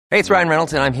Hey, it's Ryan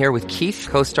Reynolds, and I'm here with Keith,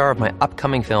 co-star of my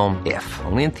upcoming film, If,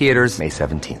 only in theaters May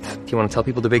 17th. Do you want to tell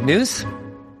people the big news?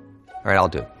 All right, I'll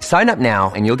do it. Sign up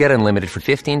now and you'll get unlimited for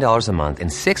 $15 a month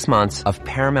and 6 months of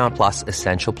Paramount Plus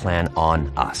Essential Plan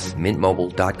on us.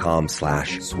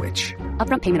 MintMobile.com/switch.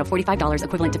 Upfront payment of $45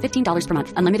 equivalent to $15 per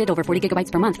month. Unlimited over 40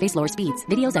 gigabytes per month. Face lower speeds.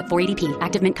 Videos at 480p.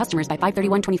 Active Mint customers by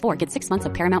 531.24 get 6 months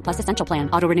of Paramount Plus Essential Plan.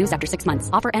 Auto renews after 6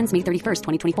 months. Offer ends May 31st,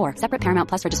 2024. Separate Paramount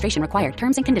Plus registration required.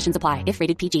 Terms and conditions apply if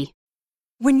rated PG.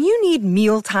 When you need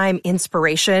mealtime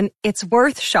inspiration, it's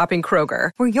worth shopping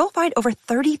Kroger, where you'll find over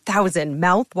 30,000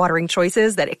 mouth-watering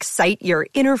choices that excite your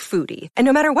inner foodie. And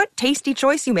no matter what tasty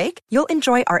choice you make, you'll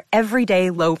enjoy our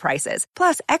everyday low prices,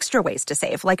 plus extra ways to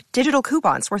save, like digital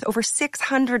coupons worth over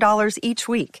 $600 each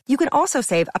week. You can also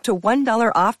save up to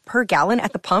 $1 off per gallon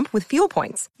at the pump with fuel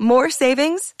points. More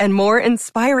savings and more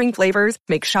inspiring flavors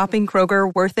make shopping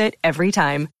Kroger worth it every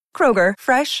time. Kroger,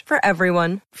 fresh for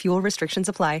everyone. Fuel restrictions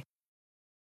apply.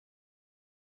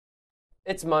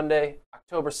 It's Monday,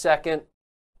 October 2nd,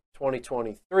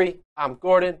 2023. I'm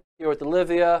Gordon, here with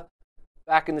Olivia,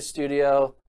 back in the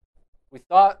studio. We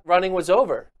thought running was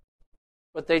over,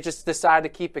 but they just decided to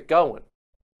keep it going.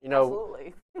 You know,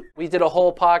 Absolutely. We did a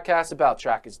whole podcast about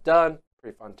Track is Done,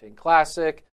 Prefontaine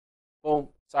Classic. Boom,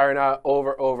 sorry not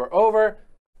over.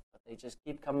 But they just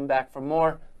keep coming back for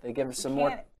more. They give us some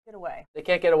more. They can't get away. They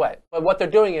can't get away. But what they're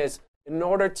doing is, in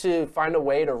order to find a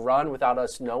way to run without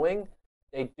us knowing,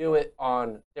 they do it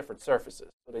on different surfaces.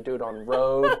 So they do it on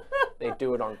road, they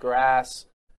do it on grass.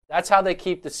 That's how they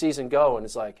keep the season going.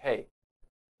 It's like, hey,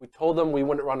 we told them we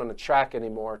wouldn't run on the track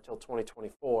anymore until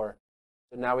 2024.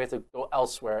 So now we have to go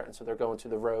elsewhere. And so they're going to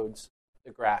the roads,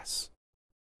 the grass.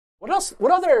 What else?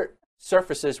 What other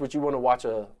surfaces would you want to watch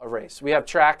a race? We have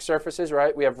track surfaces,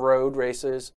 right? We have road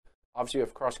races. Obviously, we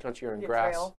have cross country and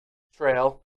grass.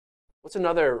 Trail. What's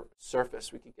another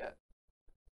surface we could get?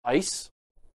 Ice.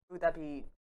 That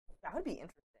would be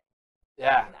interesting.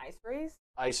 Yeah. An ice race?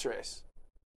 Ice race.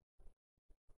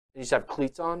 You just have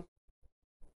cleats on?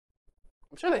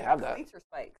 I'm sure they have that. Cleats or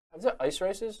spikes? Is that ice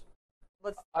races?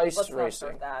 Let's racing. Not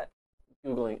start that.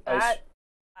 Googling that,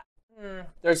 ice.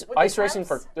 There's ice racing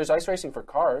for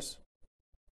cars.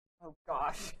 Oh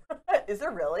gosh. Is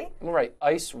there really? All right,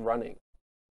 ice running.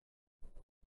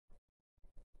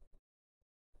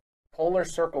 Polar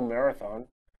Circle Marathon.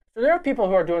 So there are people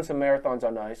who are doing some marathons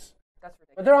on ice. That's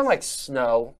ridiculous. But they're on like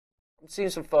snow. I'm seeing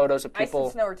some photos of people. Ice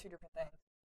and snow are two different things.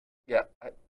 Yeah.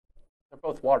 They're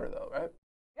both water though, right?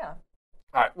 Yeah.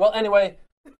 All right. Well, anyway,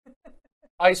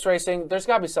 ice racing. There's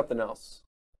got to be something else.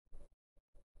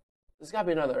 There's got to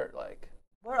be another, like...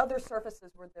 What other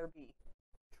surfaces would there be?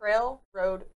 Trail,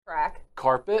 road, track.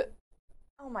 Carpet?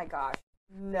 Oh my gosh.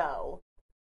 No.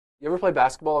 You ever play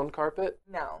basketball on carpet?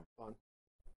 No. Fun.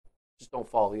 Just don't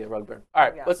fall, you get rug burn. All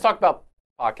right, Let's talk about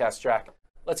podcast track.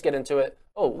 Let's get into it.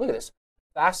 Oh, look at this.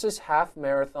 Fastest half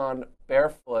marathon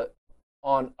barefoot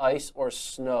on ice or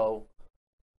snow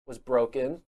was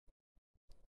broken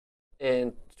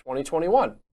in 2021.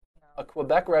 No. A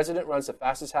Quebec resident runs the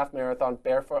fastest half marathon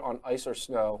barefoot on ice or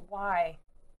snow. Why?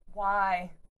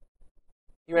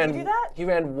 He ran, Would you do that? He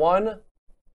ran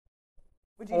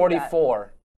 1:44.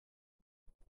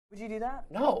 Would you do that?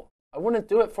 No, I wouldn't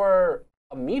do it for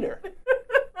a meter.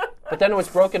 But then it was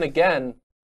broken again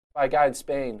by a guy in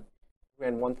Spain who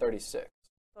ran 1:36.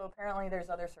 So apparently there's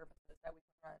other surfaces that we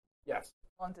can run. Yes.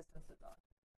 Long distances on.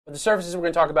 But the surfaces we're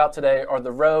going to talk about today are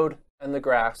the road and the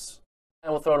grass.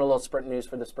 And we'll throw in a little sprint news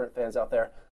for the sprint fans out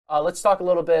there. Let's talk a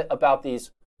little bit about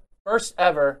these first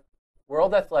ever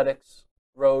World Athletics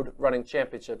Road Running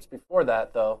Championships. Before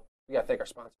that, though, we got to thank our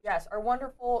sponsors. Yes, our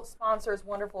wonderful sponsors,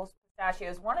 Wonderful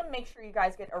Pistachios. Want to make sure you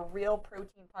guys get a real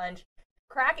protein punch.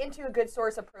 Crack into a good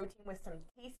source of protein with some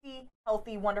tasty,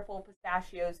 healthy, wonderful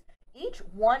pistachios. Each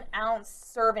 1 ounce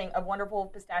serving of Wonderful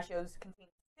Pistachios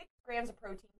contains 6 grams of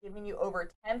protein, giving you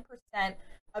over 10%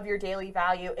 of your daily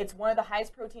value. It's one of the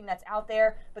highest protein that's out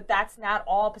there, but that's not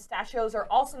all. Pistachios are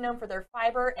also known for their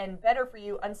fiber and better for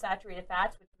you unsaturated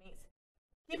fats, which makes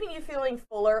keeping you feeling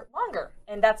fuller longer.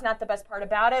 And that's not the best part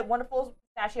about it. Wonderful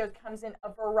Pistachios comes in a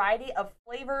variety of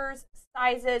flavors,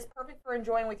 sizes, perfect for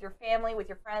enjoying with your family, with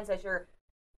your friends as you're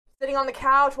sitting on the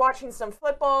couch, watching some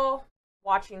football,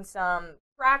 watching some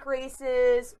track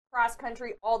races, cross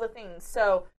country, all the things.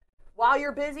 So while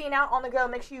you're busy and out on the go,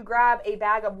 make sure you grab a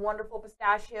bag of Wonderful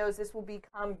Pistachios. This will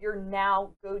become your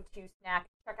now go-to snack.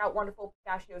 Check out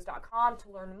wonderfulpistachios.com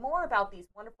to learn more about these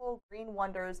wonderful green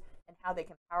wonders and how they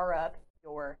can power up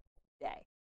your day.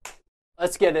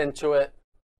 Let's get into it.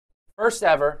 First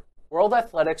ever World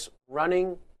Athletics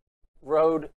Road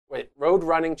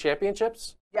Running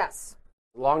Championships. Yes.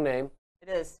 Long name. It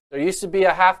is. There used to be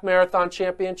a half marathon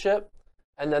championship,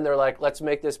 and then they're like, let's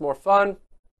make this more fun.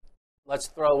 Let's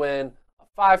throw in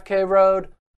a 5K road,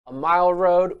 a mile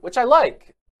road, which I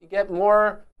like. You get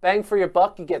more bang for your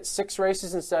buck. You get 6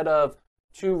 races instead of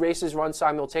 2 races run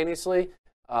simultaneously.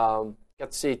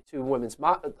 Get to see 2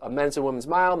 a men's and women's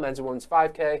mile, men's and women's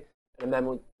 5K, and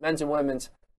a men's and women's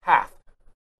half.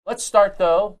 Let's start,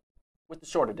 though, with the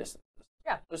shorter distances.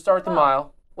 Yeah. Let's start with the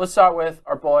mile. Let's start with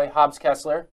our boy, Hobbs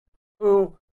Kessler,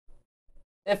 who,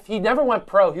 if he never went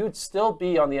pro, he would still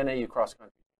be on the NAU cross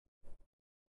country,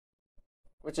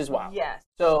 which is wild. Yes.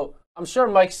 So I'm sure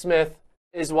Mike Smith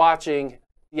is watching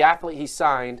the athlete he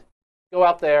signed go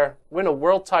out there, win a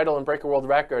world title, and break a world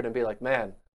record, and be like,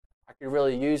 man, I could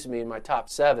really use me in my top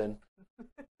 7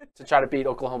 to try to beat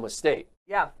Oklahoma State.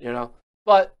 Yeah. You know?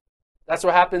 But that's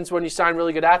what happens when you sign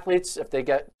really good athletes. If they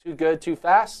get too good too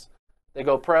fast, they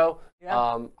go pro.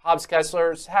 Yeah. Hobbs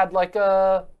Kessler's had like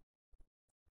I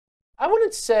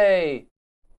wouldn't say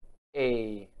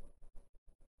we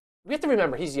have to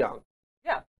remember he's young.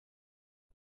 Yeah.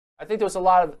 I think there's a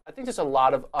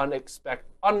lot of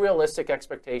unrealistic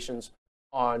expectations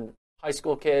on high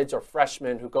school kids or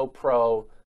freshmen who go pro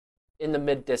in the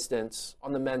mid distance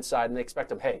on the men's side, and they expect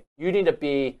them, hey, you need to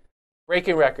be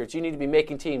breaking records, you need to be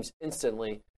making teams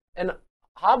instantly. And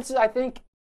Hobbs, I think,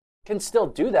 can still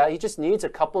do that. He just needs a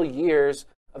couple years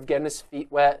of getting his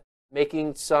feet wet,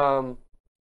 making some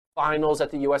finals at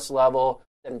the U.S. level,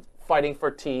 and fighting for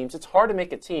teams. It's hard to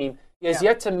make a team. He has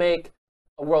yet to make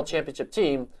a world championship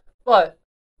team, but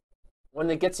when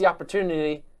he gets the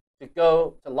opportunity to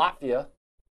go to Latvia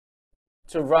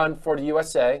to run for the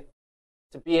USA,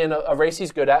 to be in a race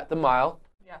he's good at, the mile,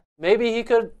 maybe he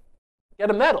could get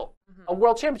a medal, a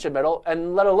world championship medal,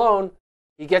 and let alone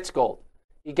he gets gold.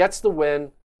 He gets the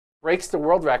win, breaks the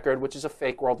world record, which is a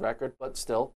fake world record, but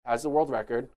still has the world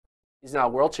record. He's now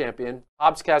world champion.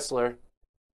 Hobbs Kessler,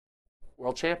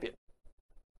 world champion.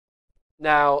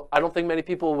 Now, I don't think many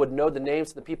people would know the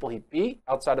names of the people he beat,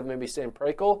 outside of maybe Sam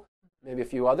Prakel, maybe a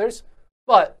few others.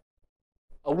 But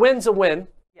a win's a win.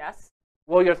 Yes.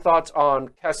 What are your thoughts on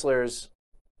Kessler's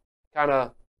kind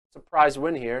of surprise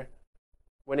win here,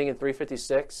 winning in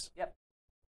 3:56? Yep.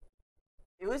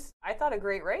 It was, I thought, a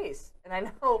great race. And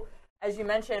I know, as you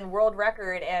mentioned, world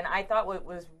record, and I thought what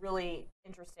was really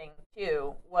interesting,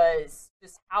 too, was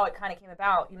just how it kind of came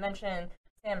about. You mentioned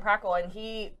Sam Prakel,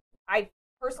 and I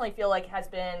personally feel like has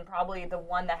been probably the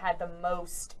one that had the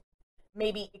most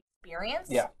maybe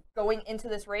experience going into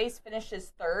this race, finished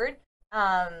his 3rd.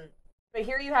 But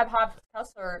here you have Hobbs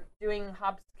Kessler doing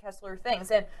Hobbs Kessler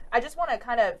things. And I just want to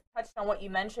kind of touch on what you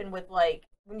mentioned with, like,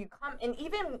 when you come, and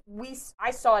even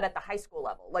I saw it at the high school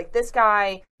level. Like, this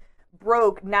guy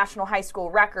broke national high school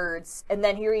records, and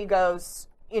then here he goes,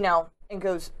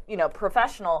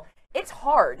 professional. It's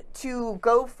hard to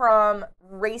go from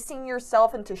racing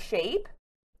yourself into shape,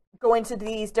 going to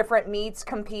these different meets,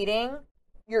 competing,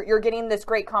 you're getting this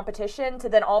great competition, to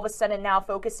then all of a sudden now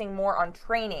focusing more on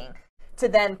training to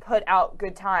then put out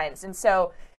good times. And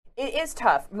so it is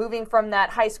tough moving from that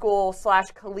high school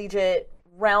 / collegiate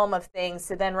realm of things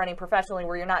to then running professionally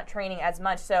where you're not training as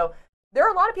much. So there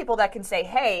are a lot of people that can say,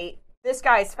 hey, this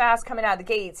guy's fast coming out of the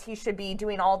gates, he should be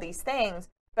doing all these things.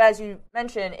 But as you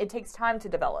mentioned, it takes time to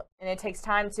develop, and it takes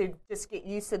time to just get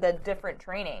used to the different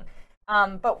training.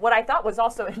 But what I thought was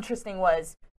also interesting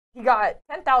was he got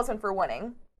 $10,000 for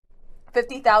winning,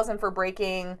 $50,000 for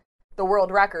breaking the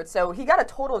world record. So he got a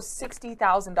total of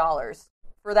 $60,000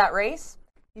 for that race.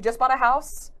 He just bought a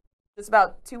house just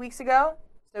about 2 weeks ago,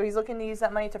 so he's looking to use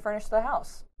that money to furnish the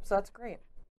house. So that's great.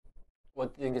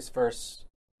 What do you think his first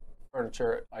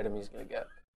furniture item he's going to get?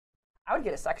 I would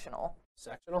get a sectional.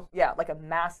 Sectional? Yeah, like a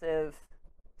massive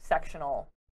sectional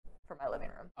for my living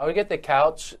room. I would get the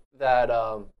couch that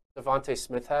Devontae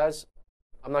Smith has.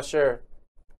 I'm not sure.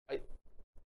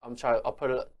 I'll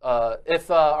put it. If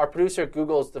our producer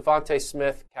Googles Devontae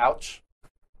Smith couch,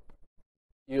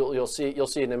 you'll see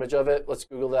an image of it. Let's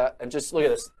Google that and just look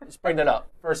at this. Just bring that up.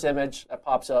 First image that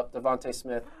pops up: Devontae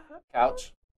Smith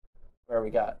couch. Where we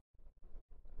got?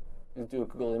 You can do a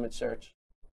Google image search.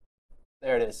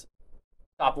 There it is,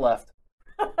 top left.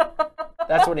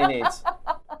 That's what he needs.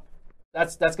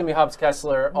 That's gonna be Hobbs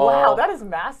Kessler. Wow, that is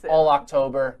massive. All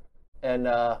October and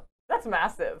that's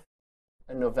massive.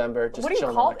 In November, just what do you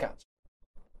chilling call on the couch.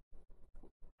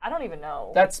 I don't even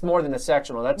know. That's more than a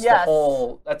sectional. That's the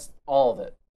whole. That's all of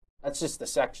it. That's just the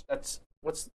section. That's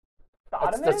what's.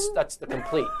 That's the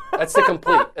complete. That's the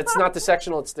complete. It's not the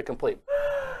sectional. It's the complete.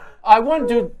 I want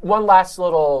to do one last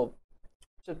little.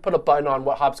 To put a button on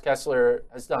what Hobbs Kessler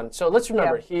has done. So let's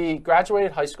remember, he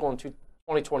graduated high school in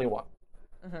 2021.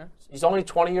 Mm-hmm. He's only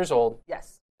 20 years old.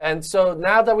 Yes. And so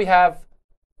now that we have,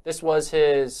 this was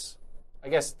his, I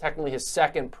guess technically his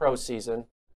second pro season.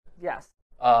 Yes.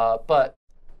 But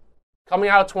coming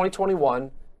out of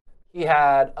 2021, he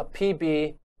had a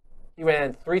PB. He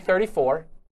ran 3:34.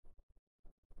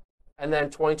 And then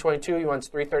 2022, he runs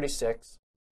 3:36.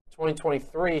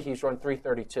 2023, he's run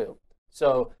 3:32.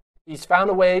 So he's found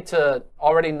a way to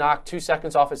already knock 2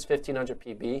 seconds off his 1500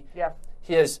 PB. Yeah.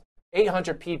 His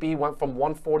 800 PB went from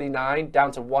 149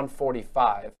 down to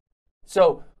 145.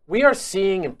 So we are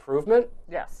seeing improvement.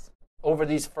 Yes. Over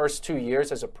these first 2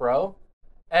 years as a pro.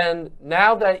 And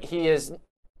now that he is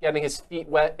getting his feet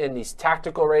wet in these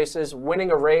tactical races,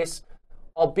 winning a race,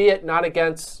 albeit not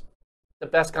against the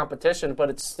best competition, but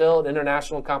it's still an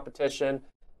international competition.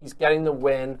 He's getting the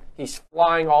win. He's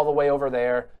flying all the way over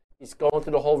there. He's going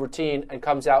through the whole routine and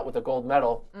comes out with a gold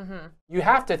medal. Mm-hmm. You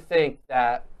have to think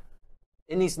that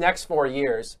in these next 4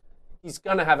 years, he's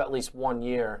going to have at least 1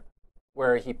 year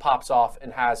where he pops off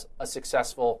and has a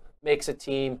successful, makes a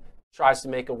team, tries to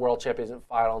make a world championship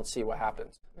final and see what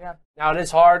happens. Yeah. Now, it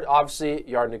is hard. Obviously,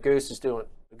 Yard Goose is doing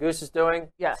what Goose is doing.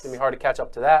 Yes. It's going to be hard to catch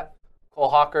up to that. Cole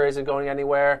Hawker isn't going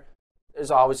anywhere.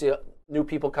 There's obviously new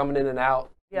people coming in and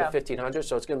out in the 1500,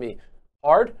 so it's going to be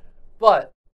hard.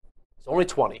 But it's only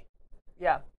 20.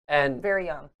 Yeah. And very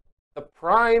young. The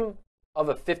prime of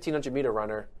a 1500-meter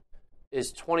runner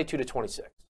is 22 to 26.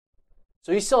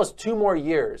 So he still has 2 more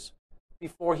years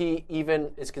before he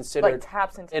even is considered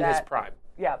taps into in his prime.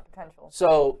 Yeah, potential.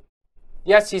 So,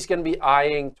 yes, he's going to be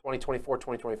eyeing 2024,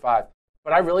 2025.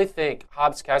 But I really think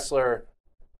Hobbs Kessler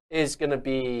is going to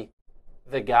be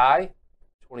the guy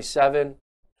 27,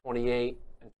 28,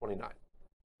 and 29.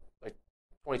 Like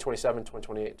 2027,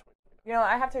 2028, 2029. You know,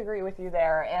 I have to agree with you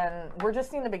there. And we're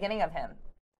just seeing the beginning of him.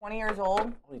 20 years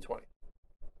old. Only 20.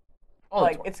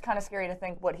 Only 20. It's kind of scary to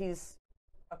think what he's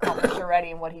accomplished already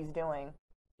and what he's doing.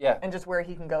 Yeah. And just where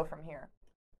he can go from here.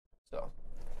 So,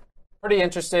 pretty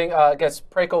interesting. I guess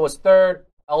Prekel was third.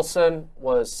 Elson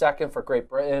was second for Great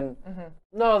Britain. Mm-hmm.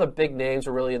 No other big names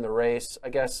were really in the race. I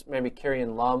guess maybe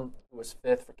Kieran Lum, who was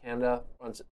fifth for Canada,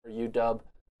 runs for UW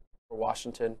for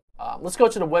Washington. Let's go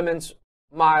to the women's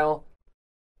mile.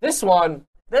 This one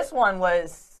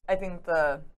was, I think,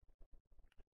 one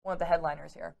of the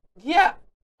headliners here. Yeah.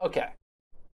 Okay.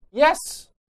 Yes.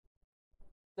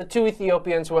 The 2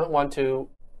 Ethiopians went 1-2.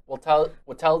 We'll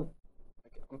tell.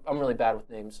 I'm really bad with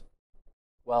names.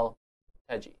 Well,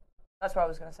 Teji. That's what I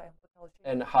was going to say.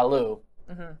 And Halu.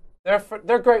 Mm-hmm.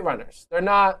 They're great runners. They're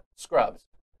not scrubs.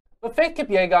 But Faith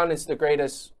Kipyegon is the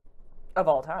greatest of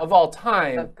all time. Of all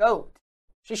time. The GOAT.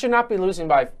 She should not be losing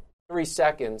by 3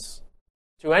 seconds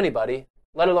to anybody,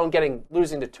 let alone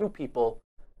losing to 2 people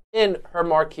in her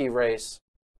marquee race.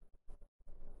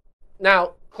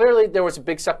 Now, clearly there was a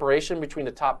big separation between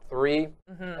the top 3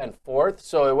 and 4th,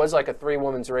 so it was like a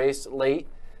 3-women's race late,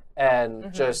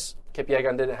 and just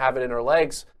Kipyegon didn't have it in her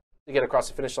legs to get across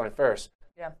the finish line first.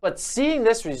 Yeah. But seeing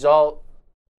this result,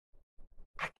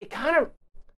 it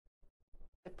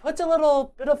puts a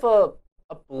little bit of a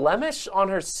blemish on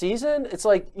her season. It's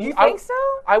like you think so?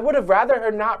 I would have rather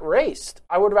her not raced.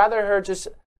 I would rather her just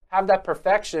have that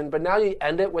perfection. But now you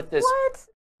end it with this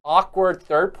awkward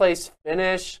 3rd place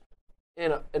finish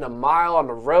in a mile on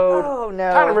the road. Oh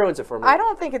no! Kind of ruins it for me. I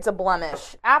don't think it's a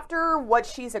blemish. After what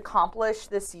she's accomplished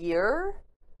this year,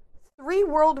 3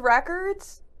 world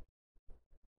records.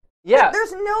 Yeah.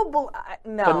 There's no. But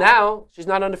now she's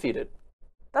not undefeated.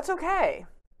 That's okay.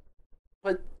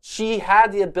 But she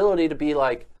had the ability to be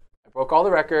like, I broke all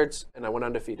the records and I went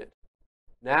undefeated.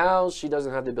 Now she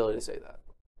doesn't have the ability to say that.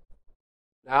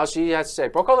 Now she has to say,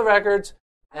 broke all the records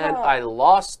and I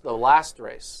lost the last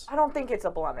race. I don't think it's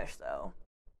a blemish, though.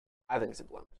 I think it's a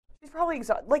blemish. She's probably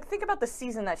exhausted. Like, think about the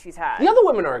season that she's had. The other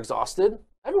women are exhausted.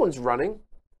 Everyone's running.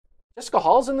 Jessica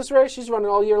Hall's in this race. She's running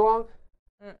all year long.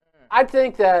 I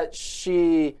think that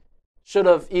she should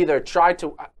have either tried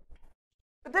to...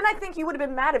 But then I think you would have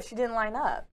been mad if she didn't line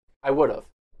up. I would have.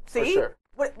 See? For sure.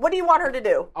 What do you want her to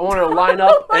do? I want her to line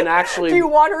up and actually... Do you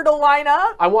want her to line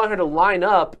up? I want her to line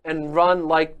up and run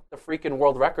like the freaking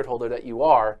world record holder that you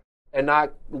are and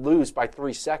not lose by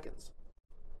 3 seconds.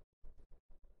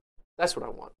 That's what I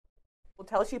want. Well,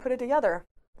 tell her she put it together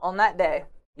on that day.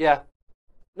 Yeah.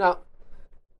 No.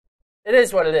 It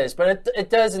is what it is, but it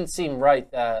doesn't seem right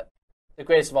that the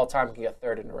greatest of all time can get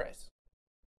 3rd in the race.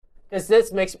 Because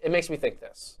it makes me think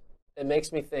this. It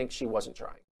makes me think she wasn't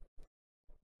trying.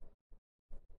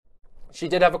 She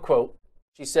did have a quote.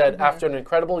 She said, after an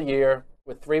incredible year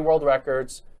with 3 world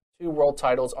records, 2 world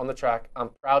titles on the track,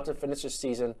 I'm proud to finish this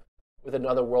season with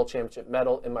another world championship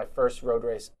medal in my first road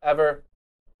race ever.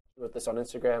 She wrote this on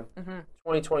Instagram.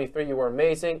 2023, you were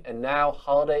amazing, and now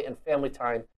holiday and family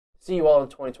time. See you all in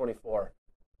 2024.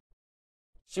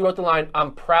 She wrote the line,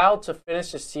 I'm proud to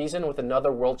finish the season with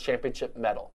another World Championship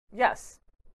medal. Yes.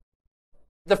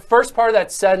 The first part of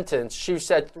that sentence, she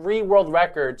said 3 world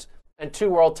records and 2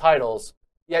 world titles,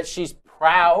 yet she's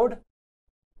proud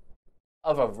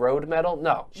of a road medal?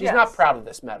 No, she's not proud of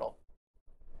this medal.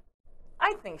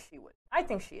 I think she would. I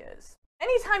think she is.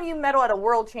 Anytime you medal at a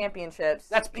world championships.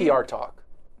 That's PR talk.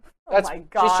 Oh my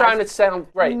God. She's trying to sound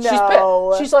right.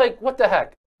 No. She's like, what the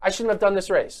heck? I shouldn't have done this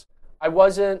race. I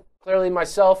wasn't clearly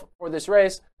myself for this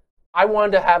race. I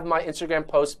wanted to have my Instagram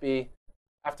post be,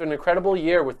 after an incredible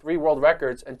year with 3 world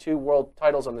records and 2 world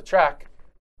titles on the track,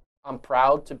 I'm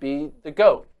proud to be the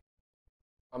GOAT.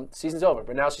 Season's over,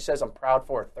 but now she says I'm proud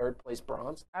for a 3rd place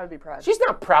bronze. I would be proud. She's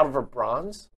not proud of her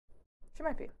bronze. She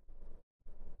might be.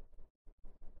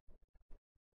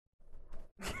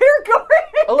 You're going.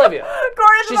 Olivia.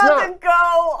 Gordon's about to go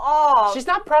off. She's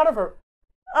not proud of her.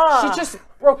 She just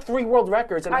broke 3 world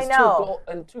records and has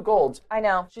 2 golds. I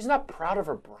know. She's not proud of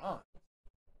her bronze.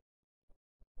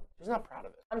 She's not proud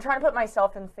of it. I'm trying to put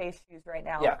myself in Faith's shoes right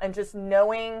now. Yeah. And just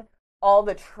knowing all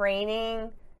the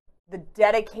training, the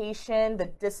dedication, the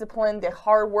discipline, the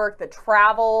hard work, the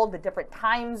travel, the different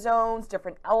time zones,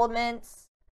 different elements.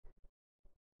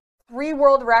 3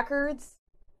 world records.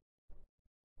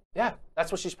 Yeah,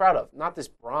 that's what she's proud of, not this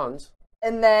bronze.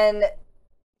 And then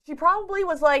she probably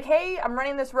was like, hey, I'm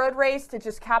running this road race to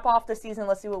just cap off the season.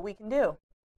 Let's see what we can do.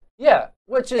 Yeah,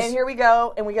 which is... And here we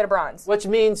go, and we get a bronze. Which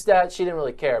means that she didn't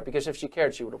really care, because if she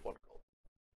cared, she would have won gold.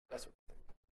 That's what I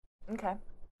think. Okay.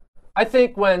 I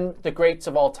think when the greats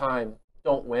of all time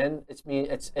don't win, it's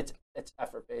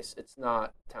effort-based. It's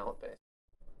not talent-based.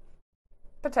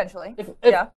 Potentially. If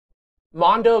yeah.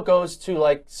 Mondo goes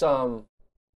to, some,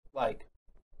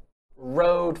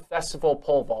 road festival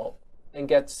pole vault and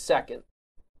gets 2nd,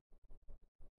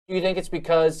 do you think it's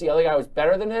because the other guy was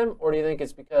better than him, or do you think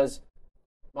it's because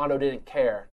Mondo didn't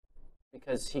care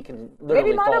because he can literally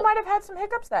Maybe Mondo vault? might have had some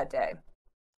hiccups that day.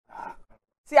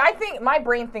 See, I think my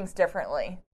brain thinks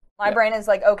differently. My brain is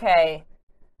like, okay,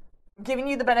 I'm giving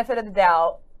you the benefit of the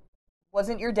doubt.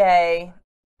 Wasn't your day.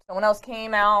 Someone else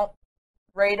came out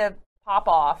ready to pop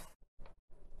off.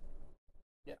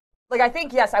 Yeah. I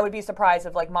think, yes, I would be surprised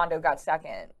if, Mondo got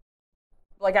 2nd.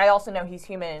 I also know he's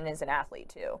human and is an athlete,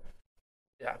 too.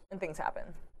 Yeah. And things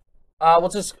happen. We'll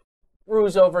just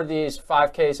cruise over these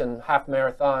 5Ks and half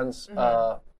marathons.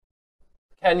 Mm-hmm.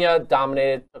 Kenya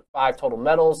dominated, took 5 total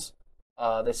medals.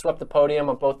 They swept the podium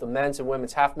on both the men's and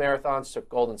women's half marathons, took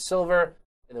gold and silver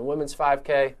in the women's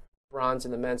 5K, bronze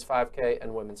in the men's 5K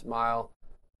and women's mile.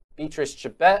 Beatrice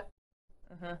Chebet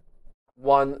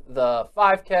won the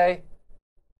 5K.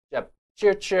 Jeb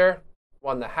Chirchir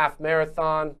won the half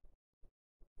marathon.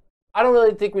 I don't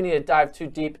really think we need to dive too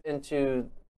deep into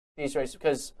these races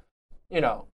because,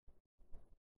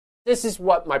 this is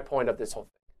what my point of this whole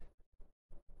thing.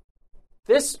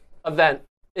 This event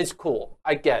is cool.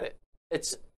 I get it.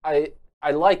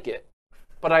 I like it,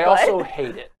 but I also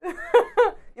hate it. You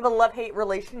have a love-hate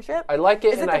relationship? I like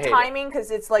it and I hate it. Is it the timing?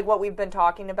 Because it's what we've been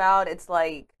talking about. It's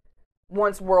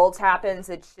once Worlds happens,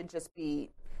 it should just be,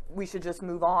 we should just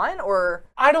move on? Or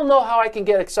I don't know how I can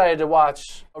get excited to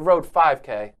watch a road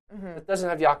 5K that doesn't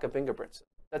have Jakob Ingebrigtsen,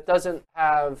 that doesn't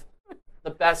have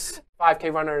the best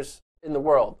 5K runners in the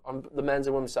world on the men's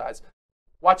and women's sides.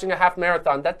 Watching a half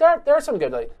marathon, that there are some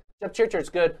good, Jeb Chirchir's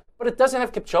good, but it doesn't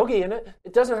have Kipchoge in it.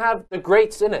 It doesn't have the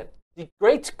greats in it. The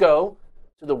greats go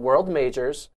to the world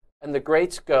majors, and the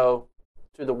greats go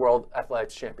to the World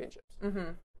Athletics Championships.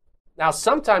 Mm-hmm. Now,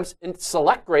 sometimes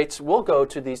select greats will go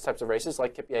to these types of races,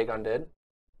 like Kipyegon did,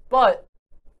 but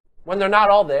when they're not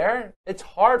all there, it's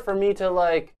hard for me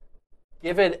to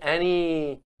give it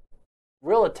any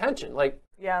real attention.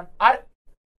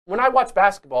 When I watch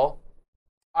basketball,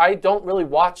 I don't really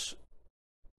watch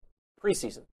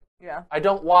preseason. Yeah. I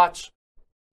don't watch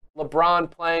LeBron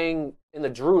playing in the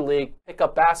Drew League pick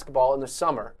up basketball in the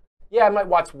summer. Yeah, I might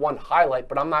watch one highlight,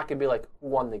 but I'm not going to be who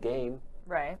won the game?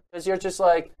 Right. Because you're just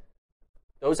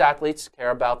those athletes care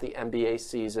about the NBA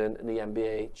season and the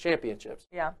NBA championships.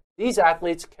 Yeah. These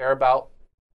athletes care about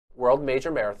world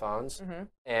major marathons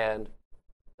and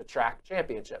the track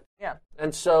championship. Yeah.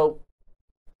 And so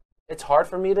it's hard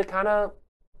for me to kind of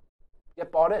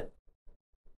get bought in.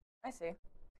 I see.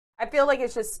 I feel like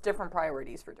it's just different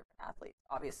priorities for different athletes,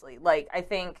 obviously. I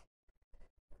think,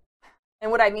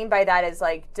 and what I mean by that is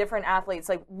different athletes,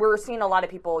 we're seeing a lot of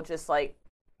people just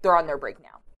they're on their break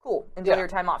now. Cool. Enjoy your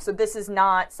time off. So this is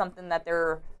not something that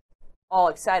they're all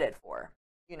excited for,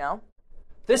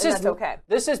 That's okay.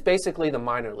 This is basically the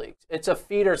minor leagues. It's a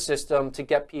feeder system to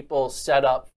get people set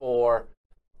up for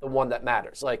the one that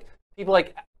matters. Like people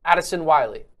like Addison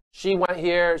Wiley. She went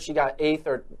here. She got 8th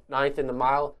or 9th in the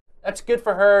mile. That's good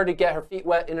for her to get her feet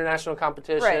wet international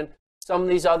competition. Right. Some of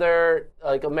these other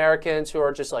like Americans who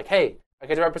are just like, hey, I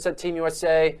get to represent Team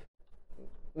USA,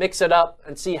 mix it up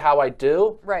and see how I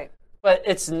do. Right. But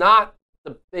it's not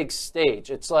the big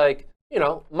stage. It's like,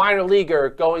 minor leaguer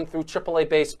going through AAA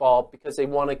baseball because they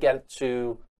want to get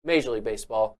to Major League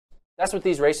Baseball. That's what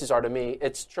these races are to me.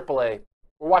 It's AAA.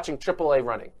 We're watching AAA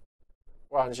running.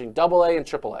 We're watching AA and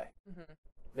AAA. Mm-hmm.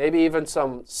 Maybe even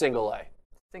some single A.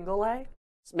 Single A?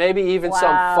 Maybe even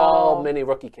some fall mini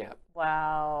rookie camp.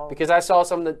 Wow. Because I saw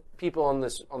some of the people on the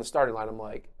starting line. I'm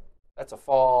like, that's a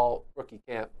fall rookie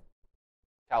camp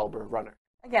caliber runner.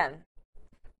 Again,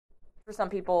 for some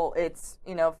people, it's,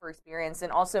 for experience.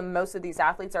 And also, most of these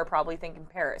athletes are probably thinking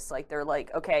Paris. Like, they're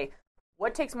like, okay,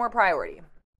 what takes more priority?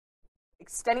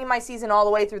 Extending my season all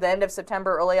the way through the end of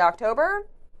September, early October?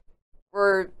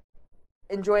 Or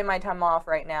enjoying my time off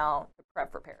right now to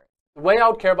prep for Paris? The way I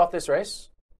would care about this race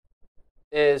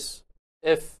is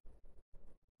if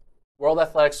World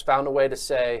Athletics found a way to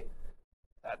say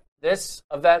that this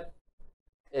event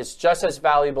is just as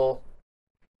valuable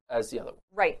as the other one.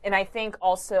 Right, and I think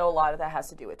also a lot of that has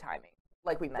to do with timing,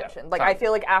 like we mentioned. Yeah, I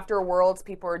feel like after Worlds,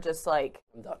 people are just like,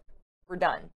 I'm done. We're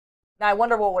done. Now, I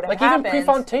wonder what would have happened. happened. Even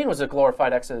Prefontaine was a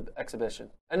glorified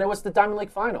exhibition, and it was the Diamond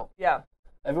League final. Yeah.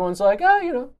 Everyone's like,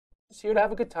 just here to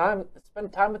have a good time,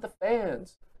 spend time with the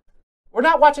fans. We're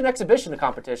not watching exhibition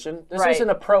competition. This isn't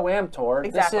a Pro-Am tour.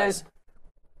 Exactly. This is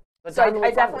the So Diamond I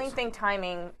League definitely finals. think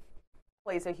timing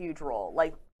plays a huge role.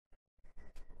 Like,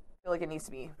 I feel like it needs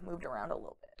to be moved around a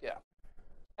little bit. Yeah.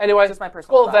 Anyway, Just my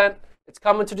personal cool thought. event. It's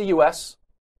coming to the U.S.,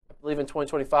 I believe in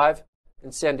 2025,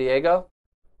 in San Diego,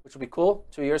 which will be cool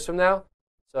 2 years from now.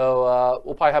 So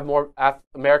we'll probably have more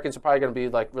Americans are probably going to be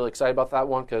like really excited about that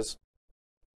one because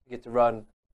we get to run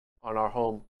on our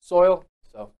home soil.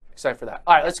 So excited for that.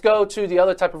 All right, let's go to the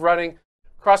other type of running,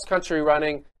 cross-country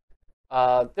running.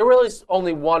 There really is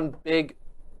only one big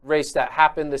race that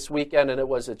happened this weekend, and it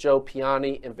was a Joe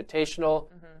Piani Invitational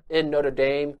in Notre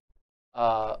Dame.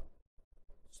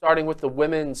 Starting with the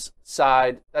women's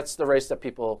side, that's the race that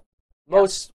people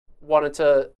most wanted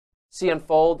to see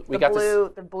unfold. The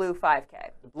blue 5K.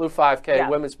 The blue 5K,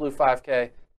 women's blue 5K.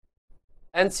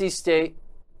 NC State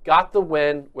got the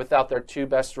win without their two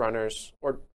best runners,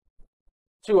 or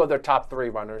two of their top 3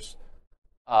 runners.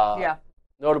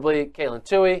 Notably, Caitlin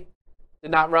Toohey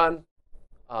did not run.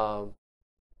 I'm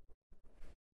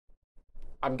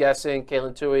guessing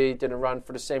Caitlin Toohey didn't run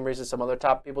for the same reason some other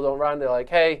top people don't run. They're like,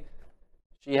 hey,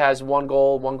 she has one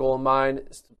goal in mind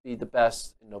is to be the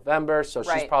best in November, so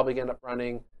she's probably going to end up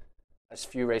running as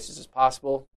few races as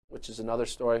possible, which is another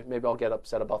story. Maybe I'll get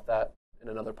upset about that in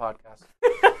another podcast.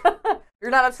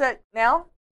 You're not upset now?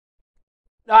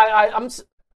 No,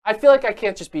 I feel like I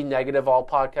can't just be negative all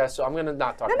podcasts, so I'm going to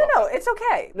not talk about it. No, it's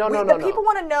okay. No. People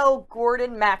want to know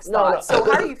Gordon Mack's thoughts. So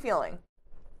how are you feeling?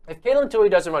 If Caitlin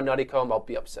Toohey doesn't run Nutty Comb, I'll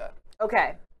be upset.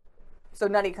 Okay. So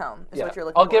Nutty Comb is what you're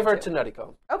looking for. I'll give her to Nutty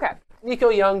Comb. Okay. Nico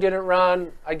Young didn't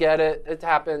run. I get it. It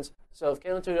happens. So if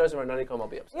Caitlin Toohey doesn't run Nutty Comb, I'll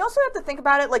be upset. You also have to think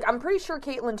about it. Like, I'm pretty sure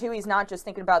Caitlin Toohey's not just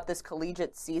thinking about this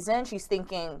collegiate season. She's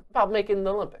thinking about making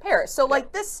the Olympics. Paris. So,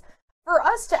 like, this, for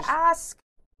us to ask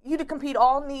you to compete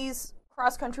all in these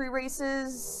cross-country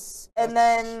races and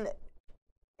then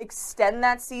extend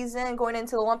that season going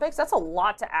into the Olympics, that's a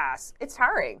lot to ask. It's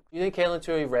tiring. Do you think Caitlin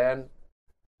Toohey ran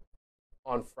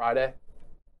on Friday?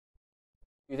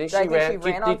 Do you think she ran? Do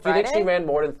you think she ran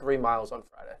more than 3 miles on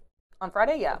Friday? On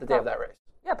Friday, yeah. The day of that race.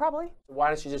 Yeah, probably. So why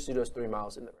didn't she just do those 3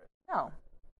 miles in the race? No,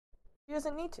 she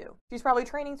doesn't need to. She's probably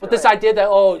training through But this idea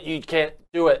that you can't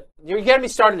do it, you're getting me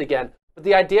started again. But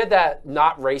the idea that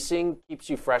not racing keeps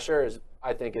you fresher is,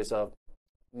 I think, is a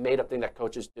made-up thing that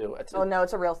coaches do. No,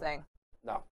 it's a real thing.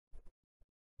 No.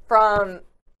 From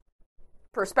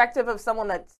perspective of someone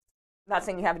that's not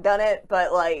saying you haven't done it,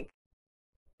 but like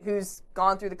who's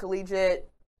gone through the collegiate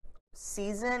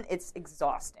season, it's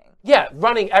exhausting. Yeah,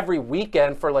 running every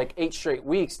weekend for like 8 straight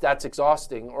weeks, that's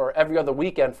exhausting. Or every other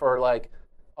weekend for like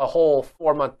a whole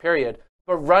 4-month period.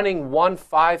 But running one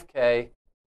 5K,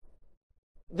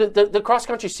 the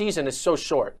cross-country season is so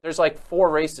short. There's like 4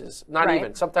 races, not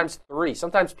even, sometimes 3.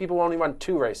 Sometimes people only run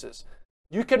 2 races.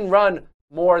 You can run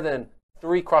more than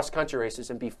 3 cross-country races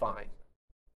and be fine.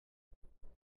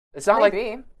 It's not like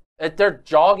they're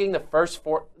jogging the first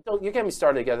 4. Don't you get me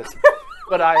started again.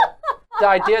 But the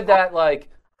idea that like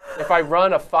if I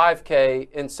run a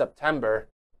 5K in September,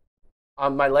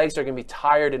 my legs are going to be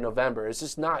tired in November is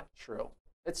just not true.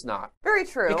 It's not. Very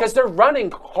true. Because they're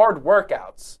running hard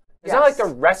workouts. It's not like they're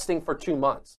resting for 2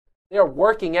 months. They are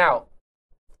working out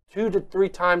 2 to 3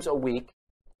 times a week.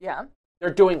 Yeah.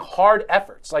 They're doing hard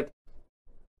efforts. Like,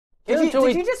 did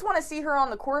you just want to see her on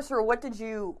the course, or what did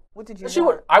you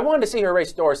want? I wanted to see her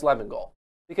race Doris Lemengol.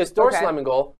 Because Doris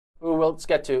Lemengol, who we'll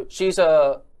get to, she's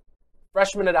a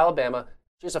freshman at Alabama.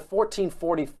 She has a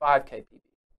 14:45 KPB.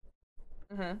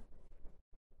 Mm-hmm.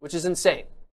 Which is insane.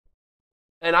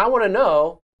 And I want to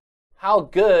know how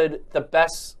good the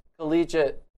best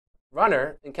collegiate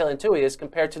runner in Kaylen Tui is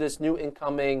compared to this new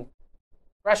incoming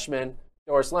freshman,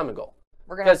 Doris Lemengol.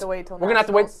 We're going to have to wait till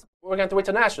Nationals. We're going to have to wait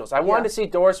till Nationals. I wanted to see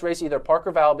Doris race either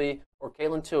Parker Valby or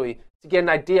Kaylen Tui to get an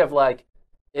idea of, like,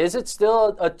 is it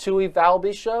still a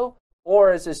Tui-Valby show?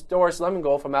 Or is this Doris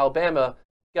Lemengol from Alabama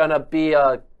going to be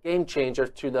a game changer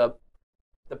to the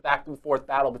back-and-forth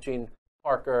battle between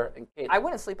Parker and Kaylen? I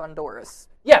wouldn't sleep on Doris.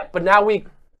 Yeah, but now we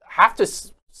have to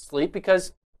sleep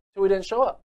because Tui didn't show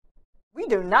up. We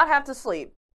do not have to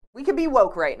sleep. We can be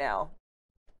woke right now.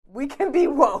 We can be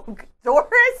woke.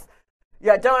 Doris?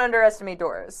 Yeah, don't underestimate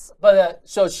Doris. But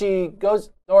so she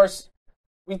goes, Doris,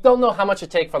 we don't know how much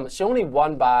it takes from it. She only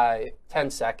won by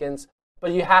 10 seconds,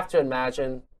 but you have to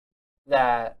imagine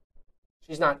that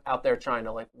she's not out there trying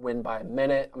to, like, win by a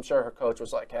minute. I'm sure her coach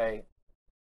was like, hey,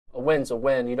 a win's a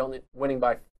win. You don't winning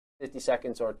by 50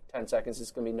 seconds or 10 seconds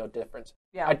is going to be no difference.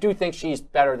 Yeah. I do think she's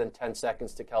better than 10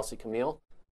 seconds to Kelsey Camille.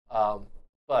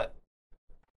 But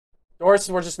Doris,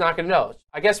 we're just not going to know.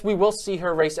 I guess we will see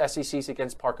her race SECs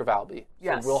against Parker Valby.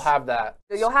 Yes. So we'll have that.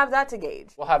 So you'll have that to gauge.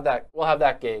 We'll have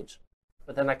that gauge.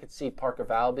 But then I could see Parker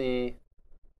Valby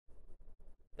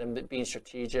them being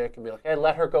strategic and be like, hey,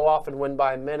 let her go off and win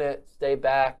by a minute. Stay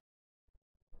back.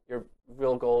 Your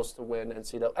real goal is to win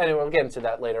NCAA. Anyway, we'll get into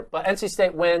that later. But NC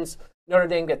State wins. Notre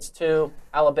Dame gets 2.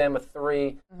 Alabama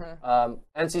 3. Mm-hmm.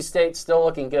 NC State still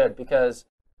looking good because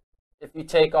if you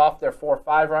take off their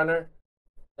 4-5 runner,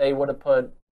 they would have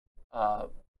put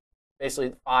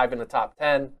basically 5 in the top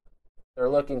 10. They're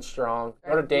looking strong.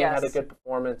 Notre Dame had a good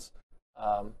performance.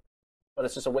 But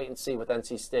it's just a wait and see with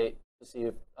NC State to see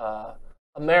if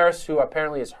Amaris, who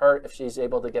apparently is hurt, if she's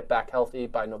able to get back healthy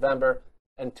by November,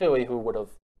 and Tui, who would have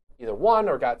either won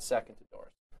or got second to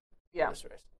Doris in this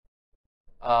race.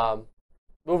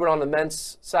 Moving on the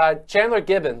men's side, Chandler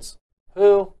Gibbons,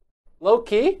 who,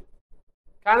 low-key,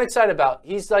 kind of excited about.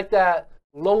 He's like that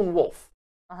lone wolf.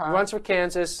 He runs for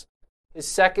Kansas. His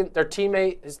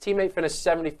teammate finished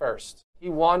 71st. He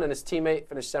won, and his teammate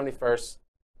finished 71st.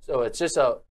 So it's just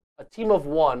a team of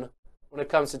one when it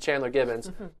comes to Chandler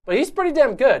Gibbons. But he's pretty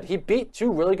damn good. He beat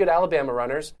 2 really good Alabama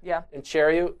runners in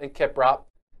Cherry and Kiprop.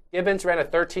 Gibbons ran a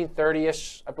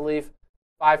 13:30-ish, I believe,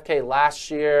 5K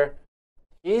last year.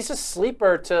 He's a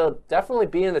sleeper to definitely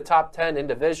be in the top 10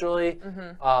 individually.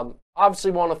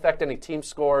 Obviously won't affect any team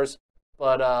scores,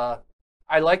 but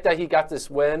I like that he got this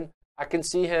win. I can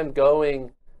see him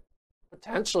going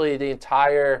potentially the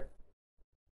entire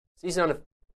season.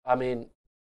 I mean,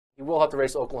 he will have to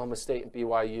race Oklahoma State and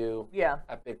BYU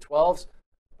at Big 12s,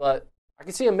 but I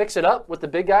can see him mix it up with the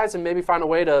big guys and maybe find a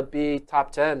way to be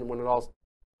top 10 when it all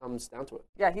comes down to it.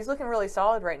 Yeah, he's looking really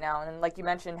solid right now, and like you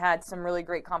mentioned, had some really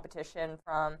great competition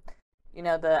from,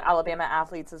 the Alabama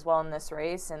athletes as well in this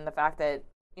race, and the fact that,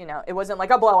 it wasn't like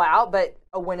a blowout, but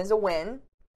a win is a win,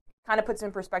 kind of puts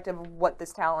in perspective of what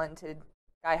this talented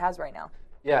guy has right now.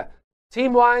 Yeah.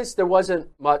 Team-wise, there wasn't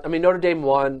much. I mean, Notre Dame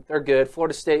won. They're good.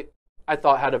 Florida State, I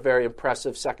thought, had a very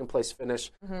impressive second-place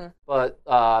finish. But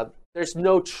there's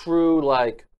no true,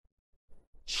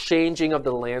 changing of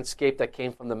the landscape that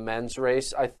came from the men's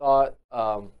race, I thought.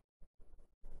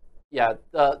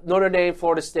 Notre Dame,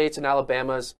 Florida States, and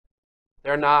Alabama's,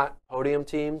 they're not podium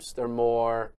teams. They're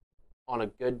more, on a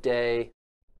good day,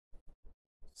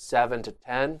 7 to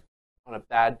 10. On a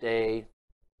bad day,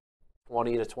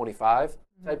 20 to 25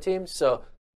 type teams. So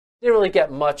didn't really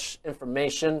get much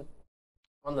information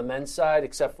on the men's side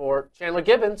except for Chandler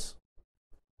Gibbons,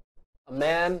 a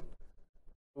man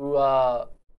who I'm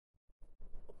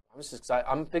just excited.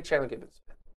 I'm a big Chandler Gibbons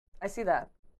fan. I see that.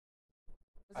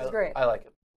 This is great. I like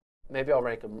him. Maybe I'll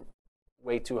rank him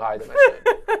way too high than I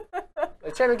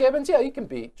should. Chandler Gibbons, yeah, you can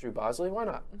beat Drew Bosley. Why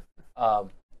not?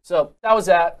 So that was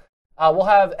that. We'll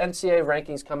have NCAA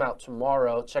rankings come out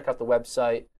tomorrow. Check out the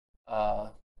website.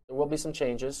 There will be some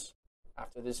changes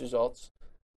after these results.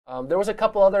 There was a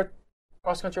couple other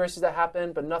cross-country races that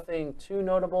happened, but nothing too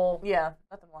notable. Yeah,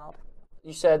 nothing wild.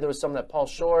 You said there was some that Paul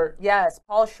Short. Yes,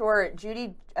 Paul Short.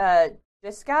 Judy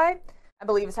Disguy, I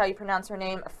believe is how you pronounce her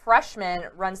name. A freshman,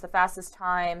 runs the fastest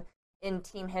time in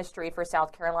team history for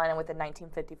South Carolina with a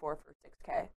 19:54 for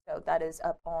 6K. So that is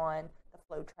up on the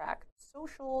FloTrack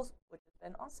socials, which is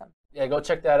been awesome. Yeah, go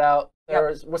check that out.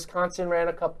 Yep. Wisconsin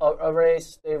ran a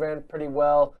race. They ran pretty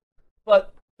well.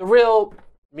 But the real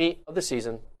meat of the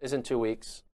season is in 2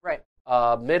 weeks. Right.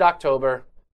 Mid-October,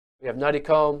 we have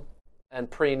Nuttycombe and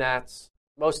pre-nats.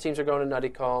 Most teams are going to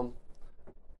Nuttycombe.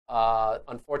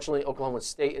 Unfortunately, Oklahoma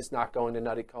State is not going to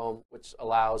Nuttycombe, which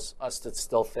allows us to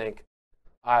still think,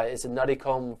 is a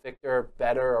Nuttycombe victor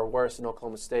better or worse than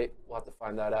Oklahoma State? We'll have to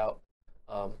find that out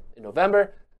in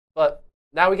November. But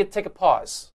now we get to take a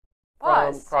pause.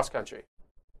 From cross-country.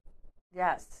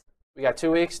 Yes. We got 2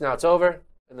 weeks. Now it's over.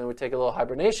 And then we take a little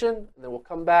hibernation. And then we'll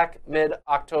come back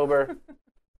mid-October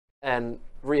and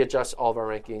readjust all of our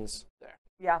rankings there.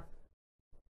 Yeah.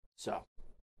 So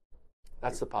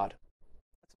that's the pod.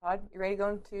 That's the pod. You ready to go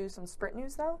into some sprint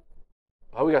news, though?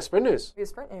 Oh, we got sprint news. We have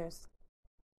sprint news.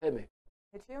 Hit me.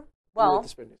 Hit you? Hit Well, the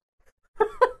sprint news.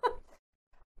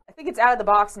 I think it's out of the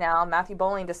box now. Matthew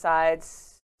Bowling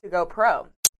decides to go pro.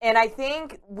 And I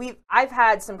think I've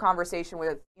had some conversation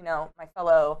with, my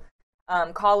fellow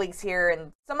colleagues here,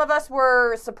 and some of us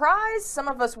were surprised, some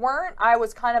of us weren't. I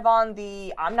was kind of on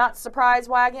the I'm not surprised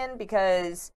wagon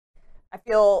because I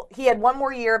feel he had one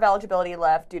more year of eligibility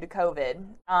left due to COVID.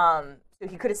 So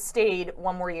he could have stayed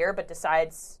one more year, but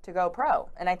decides to go pro.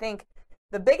 And I think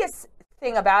the biggest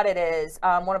thing about it is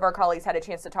one of our colleagues had a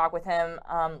chance to talk with him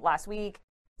last week.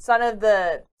 Some of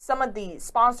the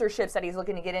sponsorships that he's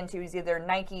looking to get into is either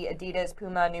Nike, Adidas,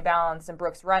 Puma, New Balance, and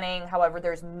Brooks Running. However,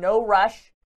 there's no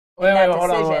rush in that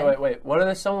decision. Wait. What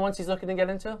are some ones he's looking to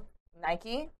get into?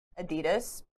 Nike,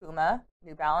 Adidas, Puma,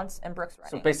 New Balance, and Brooks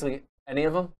Running. So basically any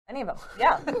of them? Any of them,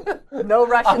 yeah. No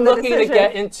rush I'm in the looking decision. to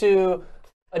get into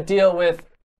a deal with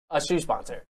a shoe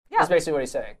sponsor. Yeah. That's basically what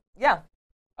he's saying. Yeah.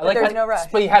 I like there's no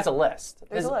rush. But he has a list.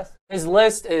 There's a list. His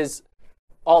list is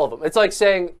all of them. It's like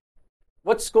saying,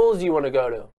 what schools do you want to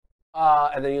go to?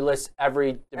 And then you list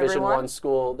every Division I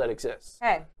school that exists.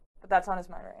 Hey, but that's on his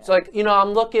mind right now. So,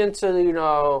 I'm looking to,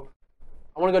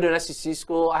 I want to go to an SEC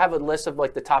school. I have a list of,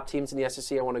 the top teams in the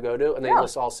SEC I want to go to, and they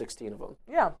list all 16 of them.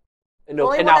 Yeah. In the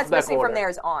only in one that's missing order. from there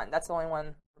is On. That's the only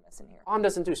one we're missing here. On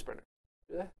doesn't do sprinter,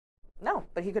 do they? No,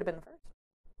 but he could have been the first.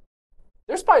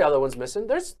 There's probably other ones missing.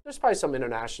 There's probably some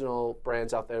international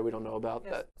brands out there we don't know about.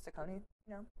 Yes, that. Saucony,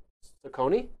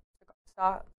 Saucony?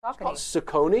 Saucony.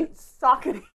 Saucony?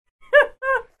 Saucony.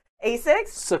 Asics?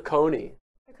 Saucony.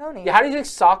 Saucony. Yeah, how do you think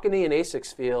Saucony and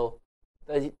Asics feel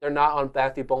that they're not on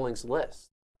Matthew Bowling's list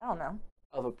I don't know.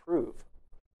 of approved?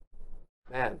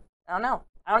 Man. I don't know.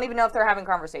 I don't even know if they're having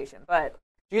conversation, but...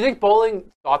 Do you think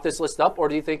Bowling thought this list up, or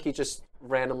do you think he just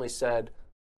randomly said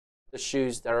the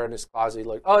shoes that are in his closet,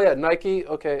 like, oh yeah, Nike,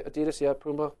 okay, Adidas, yeah,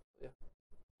 Puma, yeah.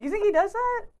 You think he does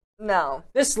that? No.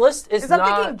 This list is not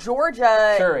I'm thinking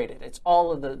Georgia curated. It's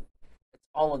all of the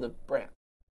brand.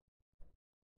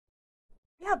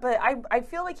 Yeah, but I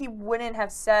feel like he wouldn't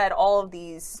have said all of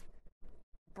these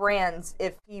brands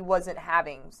if he wasn't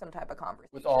having some type of conversation.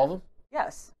 With all of them?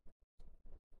 Yes.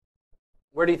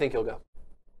 Where do you think he'll go?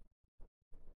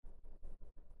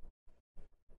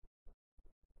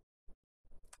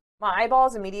 My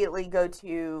eyeballs immediately go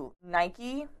to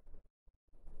Nike,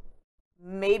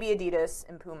 maybe Adidas,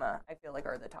 and Puma, I feel like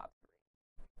are the top three.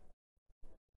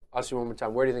 I'll ask you one more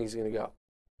time. Where do you think he's going to go?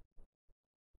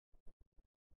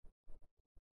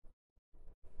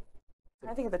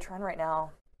 I think of the trend right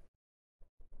now.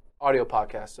 Audio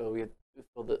podcast, so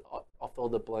I'll fill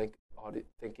the blank audio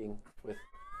thinking with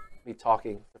me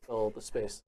talking to fill the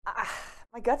space.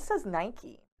 My gut says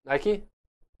Nike. Nike?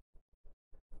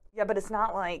 Yeah, but it's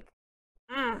not like,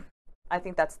 I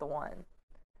think that's the one.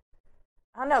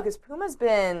 I don't know, because Puma's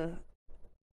been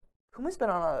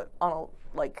on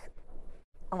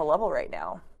a level right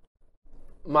now.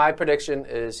 My prediction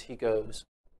is he goes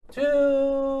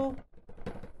to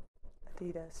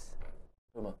Adidas.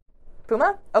 Puma.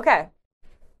 Puma? Okay.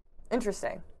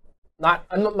 Interesting. My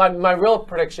real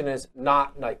prediction is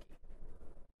not Nike.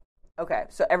 Okay,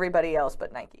 so everybody else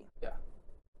but Nike. Yeah.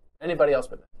 Anybody else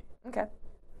but Nike. Okay.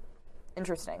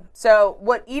 Interesting. So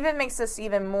what even makes this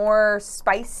even more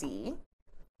spicy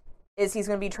is he's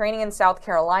going to be training in South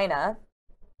Carolina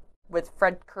with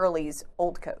Fred Curley's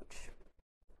old coach.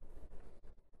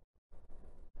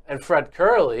 And Fred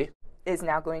Curley Is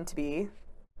now going to be...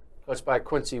 coached by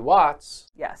Quincy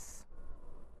Watts. Yes.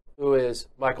 Who is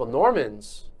Michael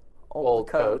Norman's old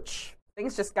coach.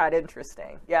 Things just got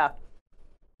interesting. Yeah.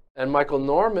 And Michael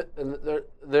Norman, and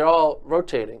they're all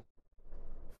rotating.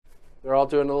 They're all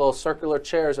doing a little circular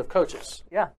chairs of coaches.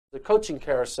 Yeah. The coaching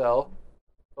carousel,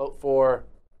 but for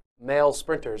male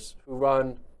sprinters who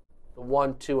run the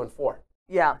 1, 2, and 4.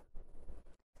 Yeah.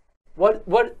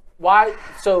 Why?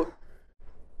 So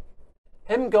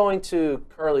him going to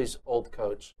Curley's old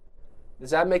coach, Does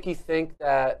that make you think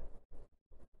that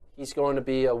he's going to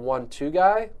be a 1-2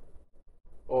 guy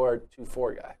or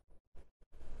 2-4 guy?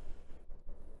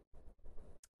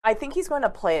 I think he's going to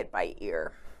play it by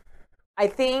ear. I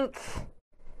think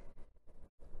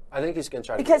he's going to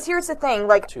try because here's the thing,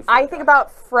 like, 2-4 I guy. think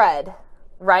about Fred,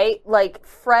 right? Like,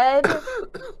 Fred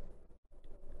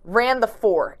ran the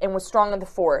 4 and was strong in the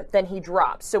 4, then he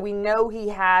dropped. So we know he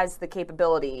has the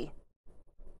capability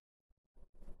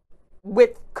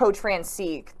with Coach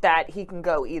Francisque that he can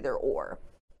go either or.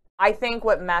 I think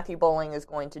what Matthew Bowling is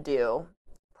going to do,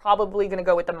 probably going to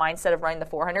go with the mindset of running the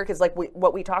 400, because like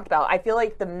what we talked about, I feel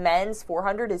like the men's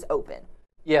 400 is open.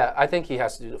 Yeah, I think he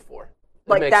has to do the 4.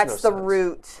 Like, that's the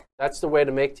route. That's the way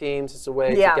to make teams. It's the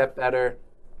way to get better.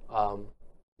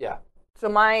 Yeah. So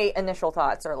my initial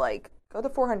thoughts are like, go the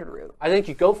 400 route. I think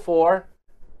you go 4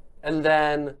 and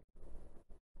then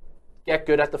get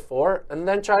good at the 4 and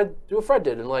then try to do what Fred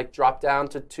did and like drop down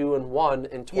to 2 and 1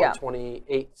 in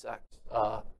 2028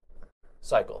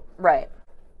 cycle. Right.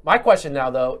 My question now,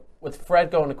 though, with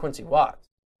Fred going to Quincy Watts,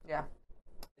 yeah,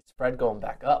 is Fred going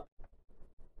back up?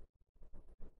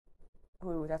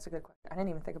 Ooh, that's a good question. I didn't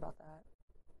even think about that.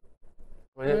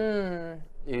 Well,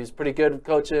 he was pretty good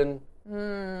coaching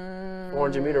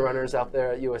 400-meter runners out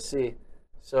there at USC.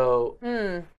 So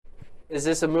is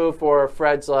this a move for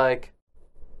Fred's like,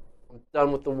 I'm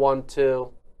done with the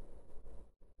 1-2,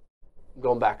 I'm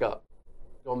going back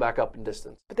up in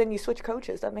distance? But then you switch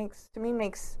coaches. That makes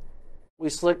You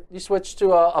switch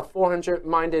to a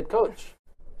 400-minded coach.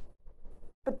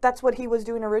 But that's what he was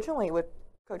doing originally with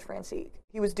Coach Francisque.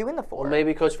 He was doing the 4. Well,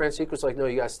 maybe Coach Francisque was like, no,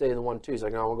 you got to stay in the 1-2. He's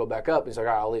like, no, I want to go back up. He's like,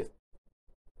 all right, I'll leave.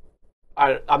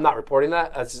 I'm not reporting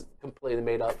that. That's a completely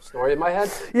made-up story in my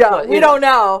head. Yeah, but, we don't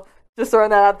know. Just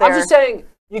throwing that out there. I'm just saying,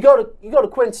 you go to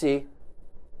Quincy,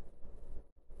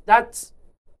 that's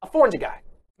a 400 guy.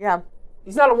 Yeah.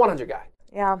 He's not a 100 guy.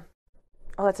 Yeah.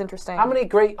 Oh, that's interesting. How many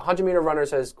great 100-meter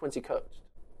runners has Quincy coached?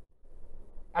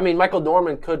 I mean, Michael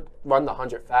Norman could run the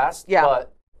 100 fast,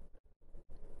 but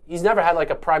he's never had like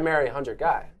a primary 100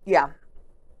 guy. Yeah.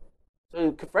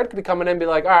 So Fred could be coming in and be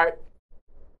like, all right,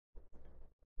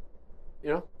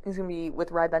 He's going to be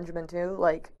with Ry Benjamin too?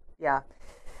 Like, yeah.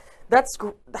 That's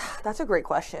a great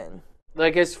question.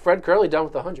 Like, is Fred Curley done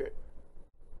with the 100?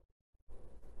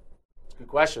 It's a good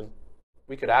question.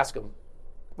 We could ask him.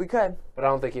 We could. But I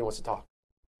don't think he wants to talk.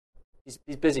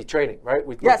 He's busy training, right?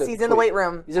 Yes, he's in the weight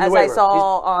room. He's in the weight room. As I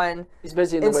saw on he's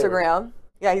busy in the Instagram. Weight room.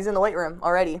 Yeah, he's in the weight room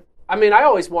already. I mean, I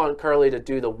always want Curley to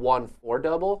do the 1-4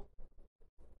 double.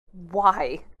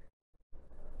 Why?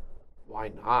 Why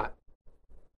not?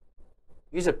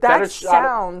 He's a better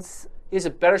shot. He's a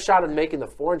better shot at making the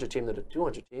 400 team than the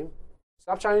 200 team.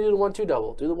 Stop trying to do the 1-2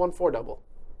 double. Do the 1-4 double.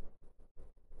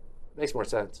 Makes more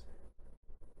sense.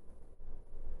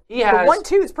 He has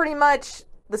the 1-2 is pretty much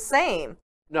the same.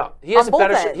 No, he has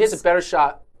He has a better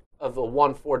shot of a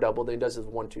 1-4 double than he does of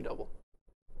a 1-2 double.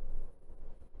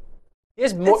 He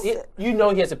has more. He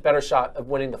has a better shot of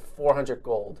winning the 400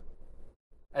 gold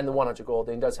and the 100 gold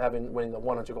than he does winning the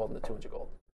 100 gold and the 200 gold.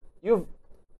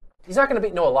 He's not going to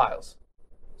beat Noah Lyles.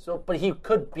 But he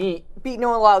could beat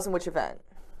Noah Lyles in which event?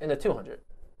 In the 200.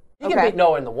 He can beat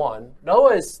Noah in the 1.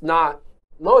 Noah's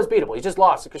beatable. He just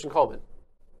lost to Christian Coleman.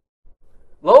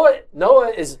 Noah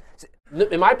is,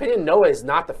 in my opinion, Noah is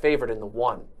not the favorite in the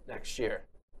 1 next year.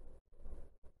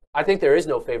 I think there is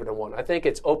no favorite in 1. I think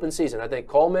it's open season. I think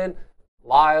Coleman,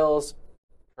 Lyles,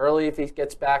 Curley, if he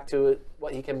gets back to it,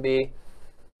 what he can be.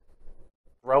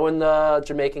 Throw in the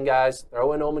Jamaican guys.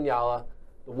 Throw in Omanyala.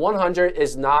 The 100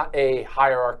 is not a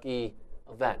hierarchy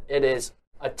event. It is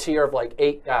a tier of like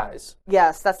 8 guys.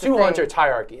 Yes, that's the 200 's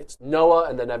hierarchy. It's Noah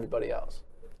and then everybody else.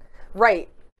 Right.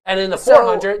 And in the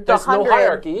 400, there's no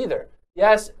hierarchy either.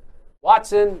 Yes,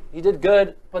 Watson, he did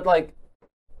good, but like,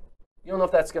 you don't know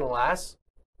if that's going to last.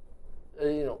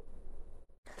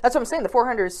 That's what I'm saying. The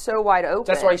 400 is so wide open.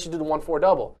 That's why you should do the 1-4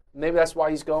 double. Maybe that's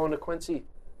why he's going to Quincy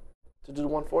to do the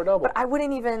 1-4 double. But I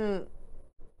wouldn't even.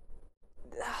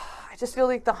 I just feel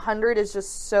like the 100 is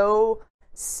just so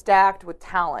stacked with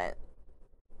talent.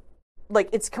 Like,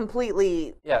 it's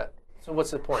completely. Yeah. So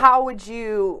what's the point? How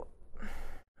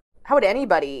would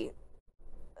anybody,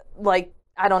 like,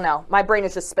 I don't know. My brain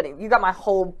is just spinning. You got my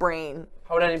whole brain.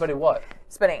 How would anybody what?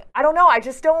 Spinning. I don't know. I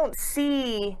just don't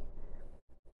see.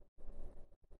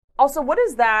 Also, what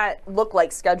does that look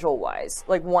like schedule-wise?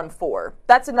 Like 1-4.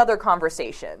 That's another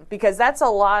conversation because that's a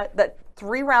lot. That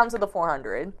 3 rounds of the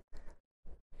 400.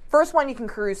 First one you can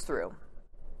cruise through.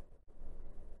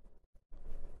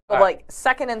 But like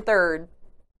second and third,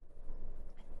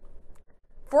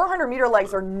 400-meter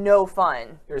legs are no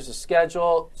fun. Here's the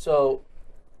schedule. So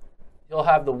you'll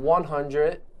have the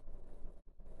 100,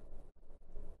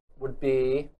 would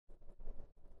be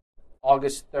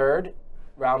August 3rd,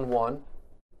 round 1.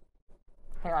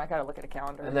 Hang on, I gotta look at a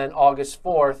calendar. And then August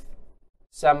 4th,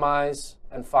 semis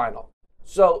and final.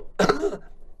 So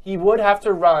he would have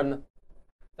to run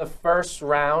the first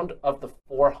round of the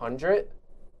 400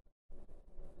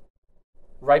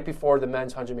 right before the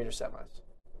men's 100-meter semis.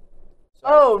 So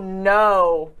oh,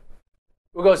 no.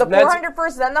 it goes The men's, 400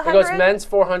 first, then the it 100? goes men's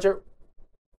 400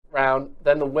 round,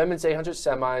 then the women's 800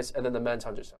 semis, and then the men's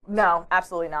 100 semis. No,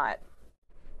 absolutely not.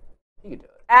 He could do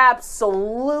it.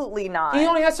 Absolutely not. He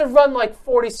only has to run like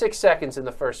 46 seconds in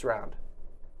the first round.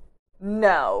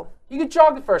 No. You could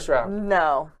jog the first round.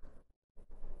 No.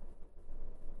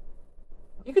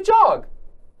 You could jog.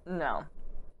 No.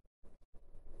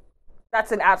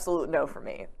 That's an absolute no for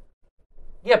me.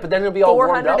 Yeah, but then it'll be all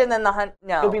warmed 400 up. and then the 100.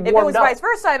 No. He'll be If it warmed was up. vice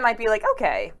versa, I might be like,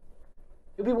 okay.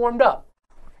 He'll be warmed up.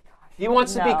 He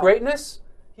wants to be No. greatness.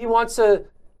 He wants to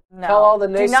No. tell all the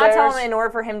naysayers. Do not tell him in order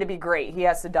for him to be great, he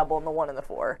has to double in the 1 and the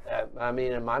 4. I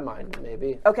mean, in my mind,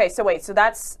 maybe. Okay, so wait, so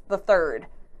that's the 3rd.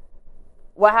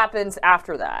 What happens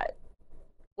after that?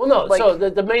 Well, no. Like- So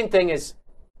the main thing is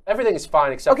everything is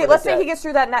fine except Okay, for let's the say he debt. gets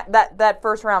through that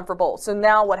first round for both. So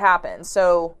now what happens?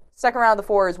 So second round of the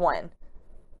 4 is when?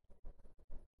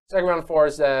 Second round of 4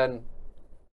 is then.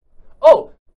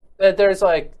 Oh, there's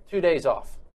like 2 days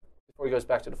off before he goes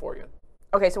back to the 4 again.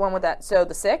 Okay, so when would that? So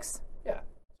the 6th? Yeah,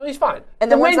 so he's fine.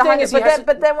 And then the when's main the thing 100? is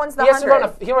But then when's the he has to run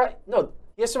 100?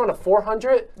 he has to run a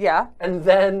 400. Yeah. And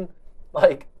then,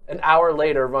 like, an hour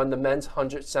later, run the men's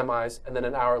 100 semis, and then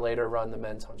an hour later, run the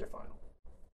men's 100 final.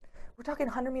 We're talking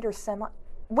 100 meter semi.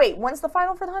 Wait, when's the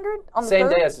final for the 100? On the Same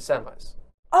 3rd? day as the semis.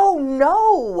 Oh,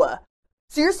 no.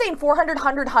 So you're saying 400,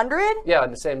 100, 100? Yeah,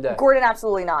 on the same day. Gordon,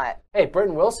 absolutely not. Hey,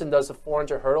 Britton Wilson does the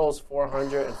 400 hurdles,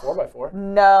 400, and 4x4.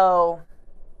 No.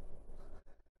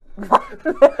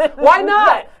 Why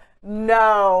not?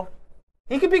 No.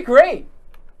 He could be great.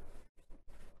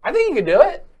 I think he could do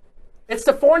it. It's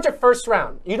the 400 first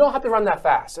round. You don't have to run that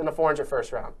fast in the 400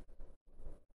 first round.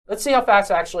 Let's see how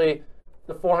fast actually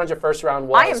the 400 first round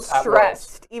was. I am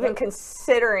stressed, even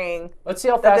considering Let's see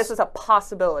how that fast this was a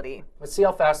possibility. Let's see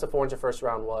how fast the 400 first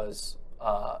round was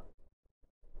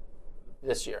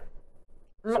this year.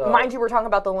 So, Mind you, we're talking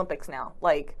about the Olympics now.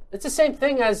 Like, it's the same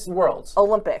thing as Worlds.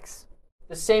 Olympics.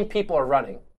 The same people are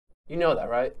running. You know that,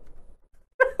 right?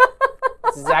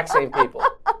 It's the exact same people.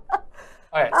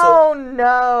 All right, so Oh,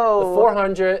 no. the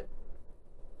 400,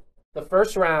 the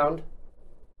first round,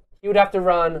 he would have to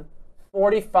run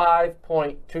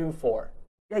 45.24.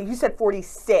 Yeah, you said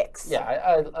 46. Yeah,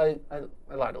 I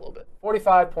lied a little bit.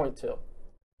 45.2.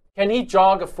 Can he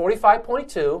jog a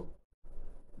 45.2,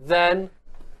 then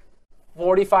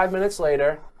 45 minutes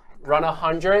later, run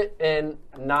 100 in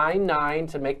 9.9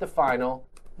 to make the final,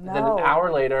 and then an No. hour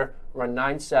later, run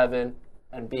 9.7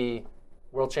 and be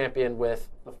world champion with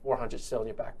the 400 still in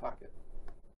your back pocket?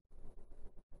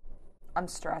 I'm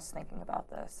stressed thinking about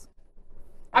this.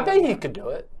 I bet he could do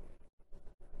it.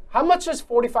 How much does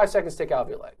 45 seconds take out of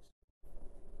your legs?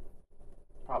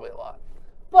 Probably a lot.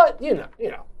 But, you never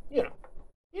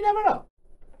know.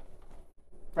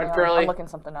 Fred Curley, I'm looking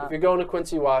something up. if you're going to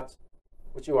Quincy Watts,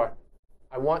 which you are,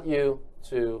 I want you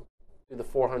to do the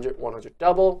 400, 100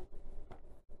 double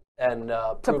and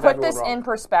To prove put everyone this wrong. in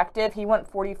perspective, he went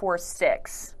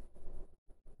 44.6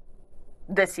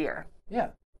 this year. Yeah.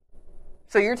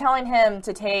 So you're telling him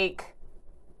to take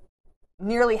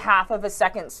nearly half of a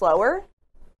second slower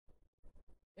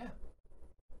Yeah.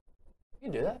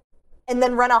 You can do that. and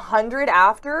then run 100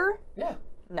 after? Yeah.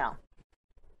 No.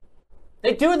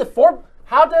 They do the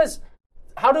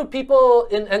how do people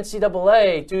in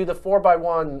NCAA do the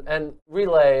 4x1 and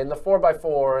relay and the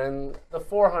 4x4 and the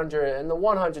 400 and the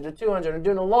 100, the 200 and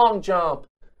doing a long jump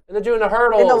and they're doing the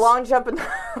hurdles. In the long jump and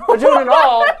They're doing it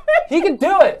all. He can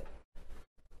do it.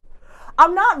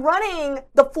 I'm not running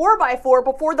the 4x4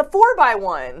 before the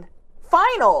 4x1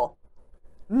 final.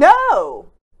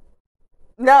 No.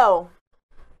 No.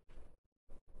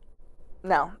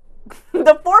 No.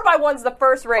 The 4x1's the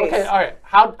first race. Okay, all right.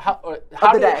 How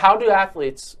the day. do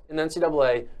athletes in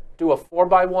NCAA do a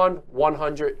 4x1,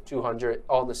 100, 200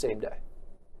 all in the same day?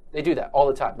 They do that all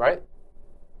the time, right?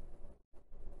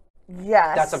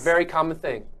 Yes. That's a very common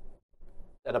thing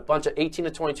that a bunch of 18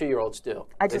 to 22-year-olds do.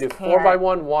 I They just do can't.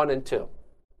 4x1, 1, and 2.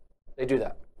 They do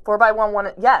that. 4x1,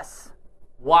 1. Yes.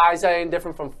 Why is that any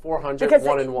different from 400, Because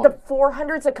 1, and 1? the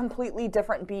 400's a completely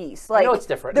different beast. Like, know it's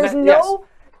different. There's And no...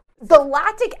 The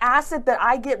lactic acid that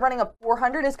I get running a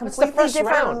 400 is That's the completely first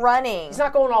different round. running. He's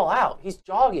not going all out. He's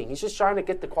jogging. He's just trying to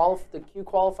get the Q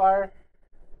qualifier.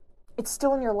 It's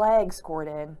still in your legs,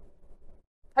 Gordon.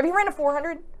 Have you ran a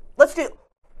 400? Let's do...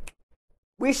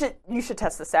 You should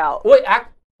test this out. Wait,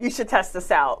 You should test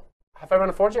this out. have I run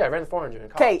a 400? I ran the 400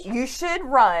 in Okay, college. you should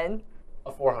run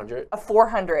A 400. a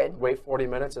 400. Wait 40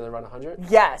 minutes and then run 100?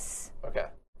 Yes. Okay.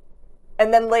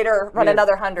 And then later run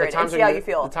another 100 and see how you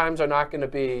feel. The times are not going to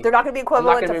be... They're not going to be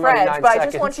equivalent to Fred's, but I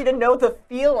just want you to know the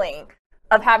feeling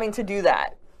of having to do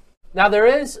that. Now, there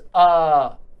is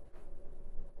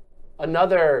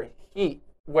another heat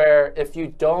where if you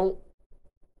don't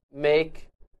make...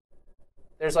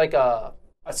 There's like a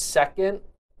second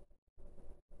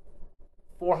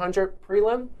 400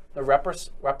 prelim, the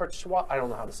repertoire. I don't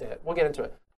know how to say it. We'll get into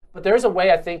it. But there's a way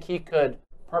I think he could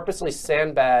purposely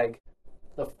sandbag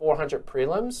the 400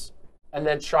 prelims and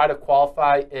then try to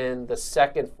qualify in the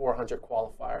second 400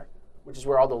 qualifier, which is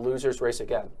where all the losers race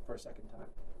again for a second time.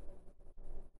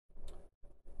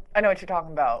 I know what you're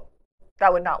talking about.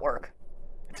 That would not work.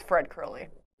 It's Fred Curley.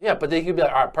 Yeah, but they could be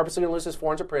like, all right, purposely going to lose this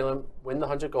 400 prelim, win the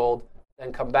 100 gold,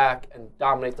 then come back and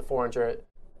dominate the 400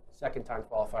 second time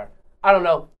qualifier. I don't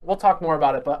know. We'll talk more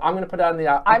about it, but I'm going to put it on the...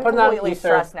 I'm completely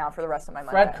stressed now for the rest of my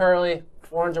Monday. Fred Curley,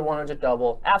 400, 100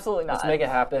 double. Absolutely not. Let's make it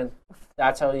happen.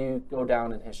 That's how you go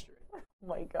down in history. Oh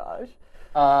my gosh.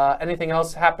 Anything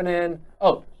else happening?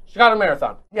 Oh, Chicago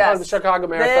Marathon. Yes. The Chicago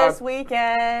Marathon.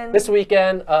 This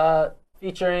weekend.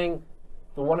 Featuring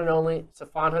the one and only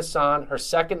Safan Hassan, her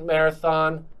second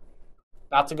marathon,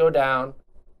 about to go down.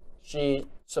 She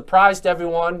surprised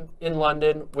everyone in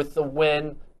London with the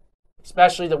win,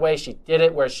 especially the way she did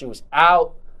it, where she was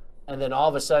out, and then all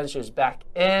of a sudden she was back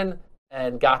in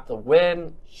and got the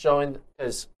win, showing,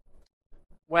 because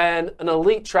when an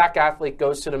elite track athlete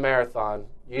goes to the marathon,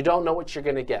 you don't know what you're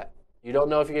going to get. You don't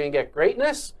know if you're going to get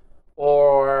greatness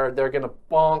or they're going to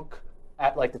bonk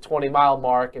at like the 20-mile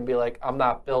mark and be like, I'm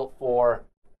not built for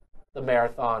the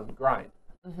marathon grind.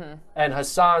 Mm-hmm. And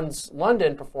Hassan's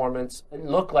London performance, it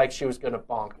looked like she was going to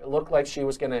bonk. It looked like she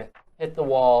was going to hit the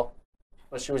wall,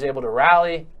 but she was able to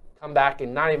rally, come back,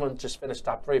 and not even just finish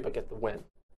top 3, but get the win.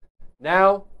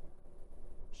 Now,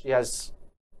 she has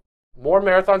more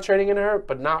marathon training in her,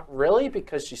 but not really,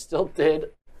 because she still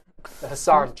did the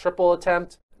Hassan triple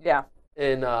attempt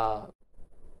in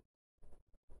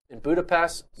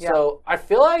Budapest. Yeah. So I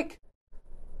feel like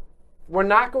we're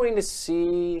not going to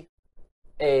see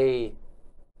a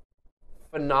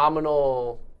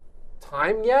phenomenal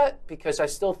time yet, because I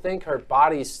still think her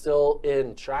body's still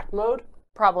in track mode.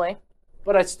 Probably.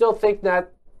 But I still think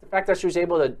that the fact that she was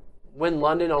able to win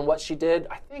London on what she did,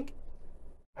 I think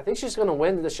she's going to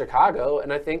win the Chicago,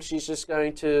 and I think she's just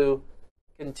going to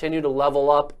continue to level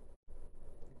up,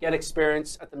 get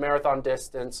experience at the marathon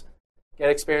distance, get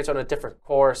experience on a different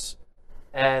course,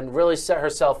 and really set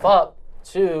herself up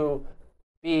to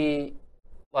be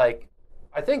like,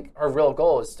 I think her real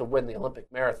goal is to win the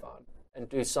Olympic marathon and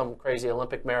do some crazy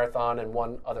Olympic marathon and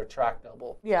one other track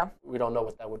double. Yeah. We don't know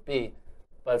what that would be.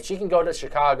 But if she can go to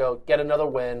Chicago, get another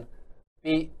win,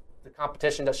 beat the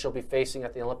competition that she'll be facing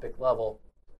at the Olympic level,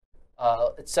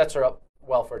 it sets her up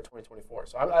well for 2024.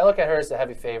 So I look at her as the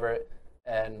heavy favorite,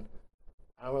 and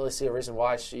I don't really see a reason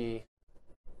why she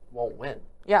won't win.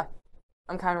 Yeah.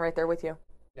 I'm kind of right there with you.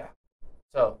 Yeah.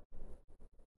 So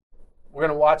we're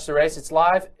going to watch the race. It's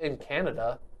live in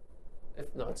Canada.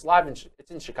 It's live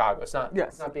it's in Chicago. It's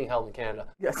not being held in Canada.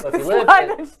 Yes. So if you live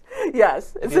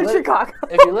it's in Chicago.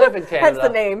 If you live in Canada. Hence the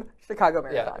name, Chicago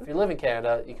Marathon. Yeah, if you live in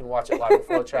Canada, you can watch it live on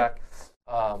FloTrack.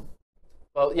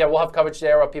 Well, yeah, we'll have coverage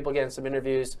there. We'll have people getting some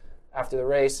interviews after the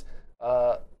race.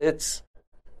 It's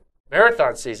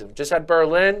marathon season. Just had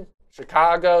Berlin,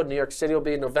 Chicago, New York City will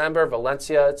be in November.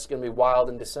 Valencia, it's going to be wild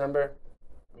in December.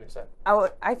 What do you say?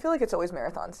 I feel like it's always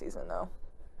marathon season, though.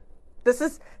 This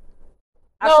is...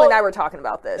 Ashley and I were talking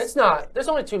about this. It's not. There's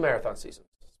only 2 marathon seasons,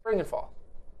 spring and fall.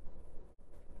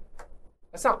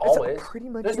 That's not always. Pretty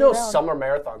much There's no summer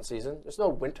marathon season. There's no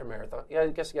winter marathon. Yeah, I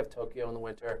guess you have Tokyo in the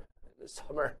winter. In the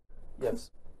summer, you have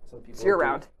some people. It's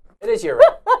year-round. It is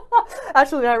year-round.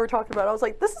 Ashley and I were talking about it. I was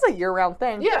like, this is a year-round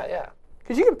thing. Yeah.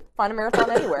 Because you can find a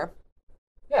marathon anywhere.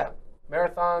 Yeah.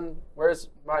 Marathon, where's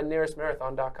my nearest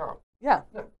marathon.com? Yeah.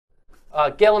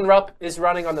 Galen Rupp is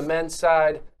running on the men's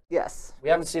side. Yes. We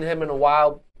haven't seen him in a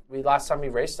while. Last time he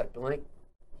raced, I believe,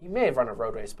 he may have run a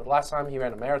road race, but last time he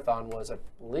ran a marathon was, I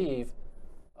believe,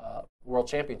 World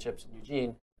Championships in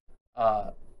Eugene.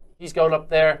 He's going up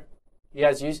there.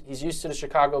 He's used to the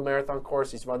Chicago Marathon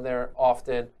course. He's run there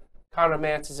often. Connor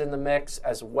Mance is in the mix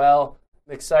as well.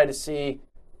 I'm excited to see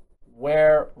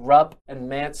where Rupp and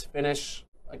Mance finish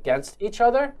against each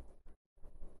other.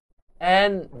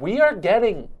 And we are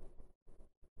getting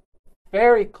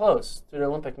very close to the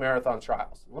Olympic Marathon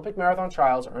Trials. Olympic Marathon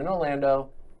Trials are in Orlando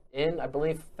in, I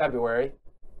believe, February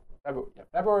or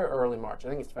early March. I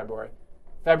think it's February.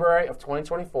 February of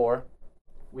 2024.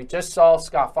 We just saw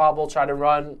Scott Fauble try to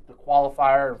run the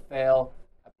qualifier and fail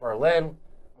at Berlin.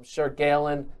 I'm sure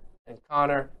Galen and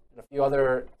Connor and a few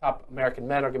other top American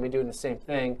men are going to be doing the same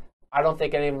thing. I don't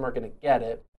think any of them are going to get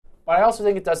it. But I also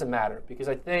think it doesn't matter because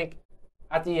I think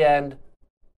at the end,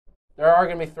 there are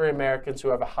going to be 3 Americans who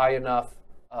have a high enough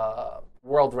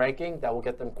world ranking that will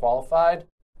get them qualified.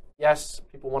 Yes,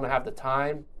 people want to have the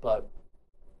time, but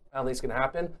I don't think it's going to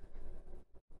happen.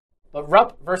 But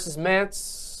Rupp versus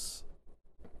Mance,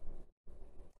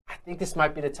 I think this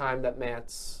might be the time that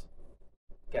Mance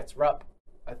gets Rupp.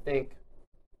 I think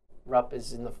Rupp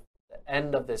is in the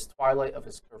end of this twilight of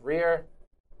his career.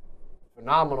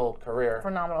 Phenomenal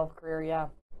career, yeah.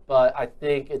 But I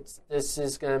think this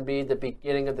is going to be the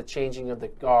beginning of the changing of the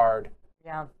guard.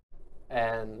 Yeah.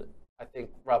 And I think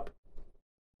Rupp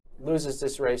loses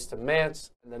this race to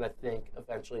Mance, and then I think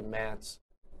eventually Mance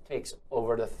takes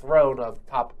over the throne of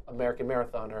top American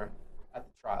marathoner at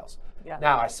the trials. Yeah.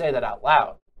 Now, I say that out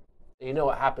loud. And you know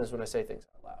what happens when I say things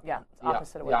out loud. Yeah, it's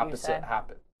opposite of what you said. The opposite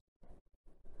happens.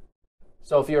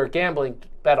 So if you're gambling,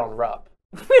 bet on Rupp.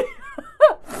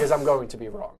 Because I'm going to be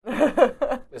wrong.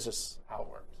 It's just how it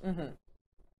works. Mm-hmm.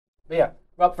 But yeah,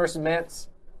 Rupp versus Mance.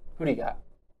 Who do you got?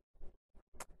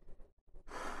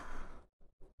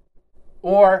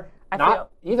 Or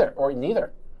either, or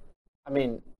neither. I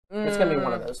mean, it's going to be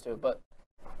one of those two, but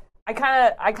I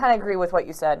kind of agree with what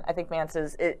you said. I think Mance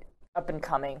is up and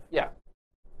coming. Yeah.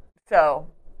 So.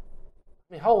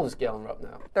 I mean, how old is Galen Rupp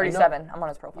now? 37. I'm on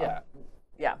his profile. Yeah.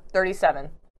 Yeah, 37.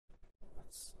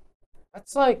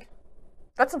 That's like.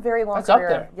 That's a very long that's career. Up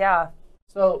there. Yeah.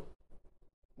 So,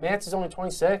 Mance is only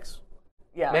 26.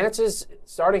 Yeah. Mance is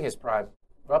starting his prime.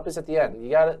 Rupp is at the end.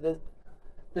 You got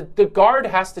the guard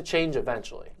has to change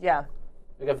eventually. Yeah.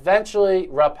 Like eventually,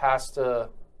 Rupp has to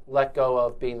let go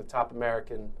of being the top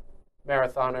American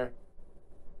marathoner.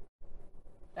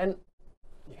 And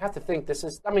you have to think this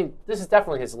is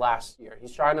definitely his last year.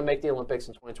 He's trying to make the Olympics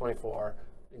in 2024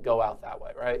 and go out that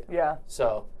way, right? Yeah.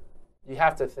 So you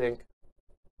have to think.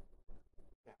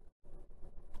 Yeah.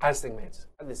 I just think Mance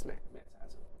has it.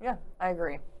 Yeah, I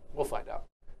agree. We'll find out.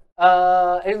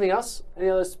 Anything else? Any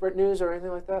other sprint news or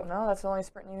anything like that? No, that's the only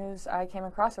sprint news I came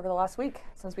across over the last week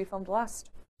since we filmed last.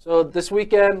 So this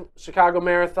weekend, Chicago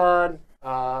Marathon,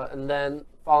 and then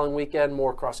following weekend,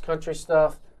 more cross-country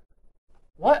stuff.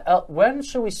 When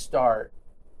should we start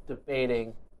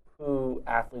debating who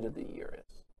Athlete of the Year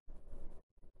is?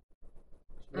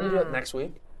 Should we do it next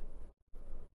week?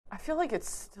 I feel like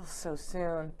it's still so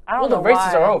soon. I don't know the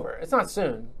races why. are over. It's not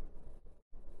soon.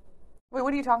 Wait,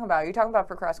 what are you talking about? Are you talking about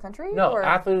for cross-country? No, or?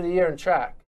 Athlete of the Year in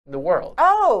track in the world.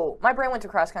 Oh, my brain went to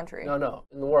cross-country. No,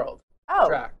 in the world. Oh.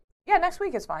 Track. Yeah, next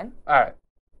week is fine. All right.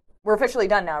 We're officially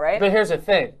done now, right? But here's the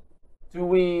thing.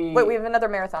 Wait, we have another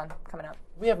marathon coming up.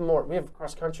 We have more. We have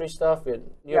cross-country stuff. We have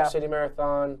New York City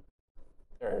Marathon.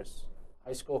 There's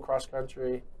high school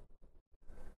cross-country.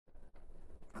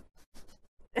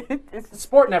 The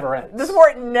sport never ends. The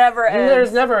sport never ends.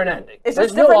 There's never an ending. It's there's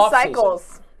just different no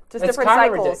cycles. Just different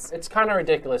cycles. It's kind of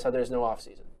ridiculous how there's no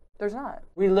off-season. There's not.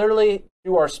 We literally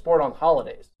do our sport on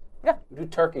holidays. Yeah. We do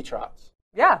turkey trots.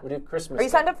 Yeah. We do Christmas. Are you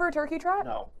signed up for a turkey trot?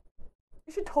 No.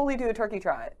 You should totally do a turkey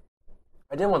trot.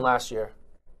 I did one last year.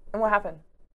 And what happened?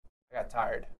 I got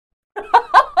tired.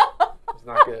 It's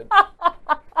not good.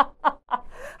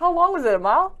 How long was it? A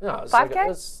mile? No, it was 5K? it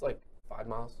was like 5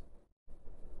 miles.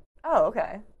 Oh,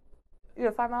 okay. You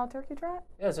did a 5-mile turkey trot?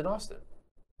 Yeah, it's in Austin.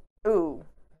 Ooh.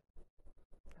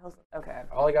 Okay.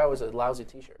 All I got was a lousy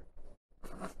T-shirt.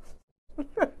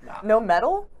 Nah. No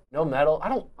medal? No medal.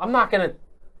 I'm not gonna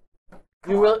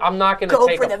Go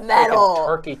take for a the medal.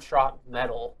 turkey trot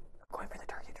medal. Going for the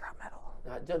turkey trot medal.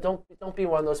 Don't be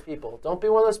one of those people. Don't be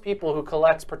one of those people who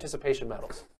collects participation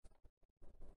medals.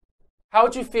 How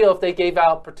would you feel if they gave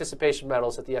out participation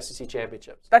medals at the SEC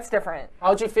championships? That's different.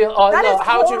 How would you feel? That is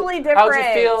totally different.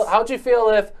 How'd you feel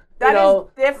if That is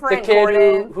the different, kid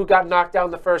Gordon. who got knocked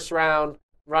down the first round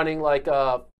running like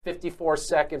a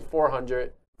 54-second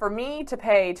 400? For me to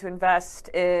pay to invest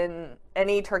in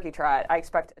any turkey trot, I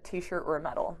expect a T-shirt or a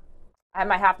medal. I have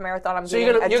my half marathon. I'm doing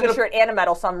a T-shirt and a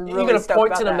medal, so I'm really stoked about that. You're going to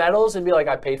point to the medals and be like,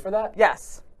 I paid for that?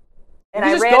 Yes. And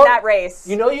I ran that race.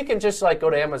 You know you can just like go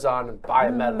to Amazon and buy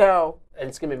a medal. No. And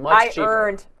it's going to be much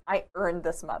cheaper. I earned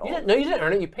this medal. You didn't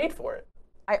earn it. You paid for it.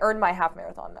 I earned my half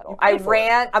marathon medal.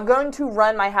 I'm going to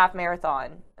run my half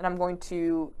marathon, and I'm going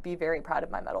to be very proud of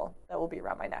my medal. That will be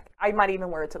around my neck. I might even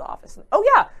wear it to the office. Oh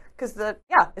yeah, because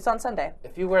it's on Sunday.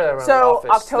 If you wear that around the office,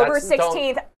 October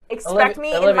 16th, expect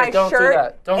me in my don't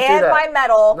shirt do and that. my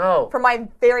medal No. for my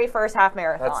very first half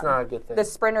marathon. That's not a good thing. The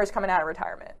sprinter is coming out of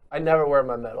retirement. I never wear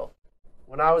my medal.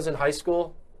 when I was in high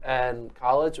school and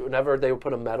college, whenever they would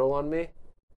put a medal on me,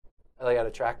 like at a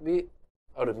track meet,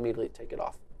 I would immediately take it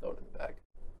off, throw it in the bag.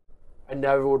 I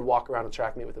never would walk around a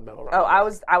track meet with a medal around. Oh, I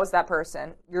was that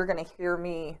person. You're gonna hear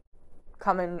me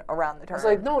coming around the turn. I was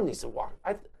like, no one needs to walk.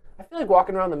 I feel like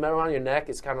walking around the medal around your neck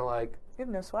is kind of like, you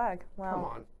have no swag. Wow. come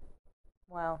on.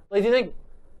 Wow. Like, do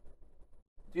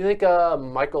you think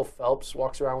Michael Phelps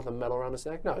walks around with a medal around his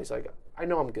neck? No, he's like, I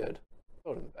know I'm good.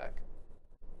 Throw it in the bag.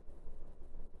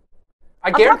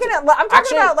 I'm talking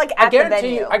about like at the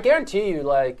venue. I guarantee you,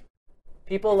 like,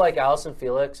 people like Allison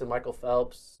Felix and Michael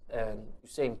Phelps and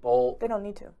Usain Bolt. They don't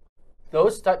need to.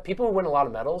 Those people who win a lot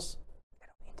of medals,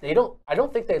 I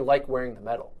don't think they like wearing the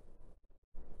medal.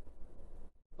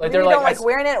 Like They're don't like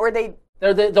wearing it, or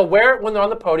they'll wear it when they're on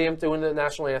the podium doing the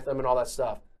national anthem and all that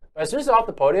stuff. But as soon as they're off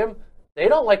the podium, they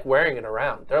don't like wearing it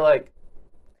around. They're like,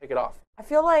 take it off. I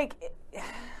feel like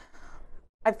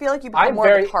you become more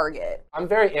of a target. I'm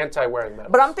very anti-wearing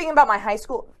medals. But I'm thinking about my high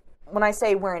school. When I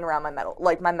say wearing around my medal,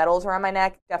 like my medals around my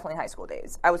neck, definitely high school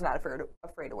days. I was not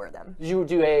afraid to wear them. Did you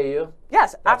do AAU?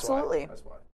 Yes, absolutely. That's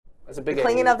why. That's a big the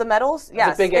clinging AAU. of the medals?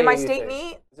 Yes. In my state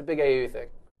meet? It's a big AAU thing.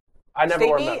 I never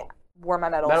wore a medal. Wore my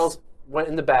medals. Medals went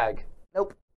in the bag.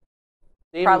 Nope.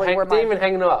 Didn't even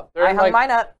hang them up. I hung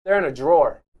mine up. They're in a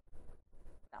drawer.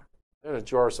 No. They're in a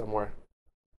drawer somewhere.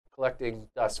 Collecting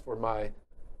dust for my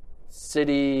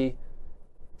city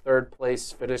third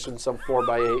place finish in some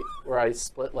 4x8 where I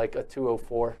split like a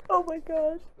 2:04. Oh my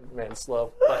gosh. Man,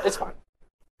 slow. But it's fine.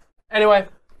 Anyway,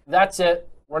 that's it.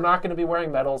 We're not going to be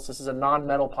wearing medals. This is a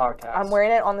non-medal podcast. I'm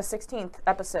wearing it on the 16th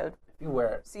episode. You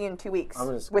wear it. See you in 2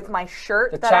 weeks. With my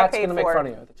shirt that I paid for. The chat's going to make fun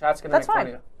of you. The chat's going to make fun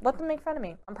of you. Let them make fun of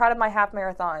me. I'm proud of my half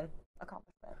marathon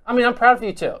accomplishment. I mean, I'm proud of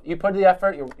you too. You put the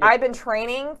effort. I've been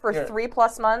training for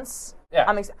 3+ months.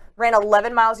 Yeah. Ran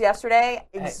 11 miles yesterday.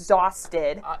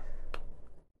 Exhausted.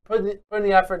 Put in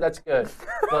the effort. That's good.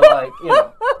 But like,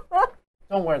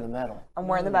 don't wear the medal. I'm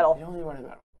wearing the medal. You only wear the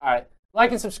medal. All right.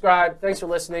 Like and subscribe. Thanks for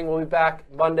listening. We'll be back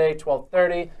Monday,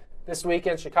 12:30. This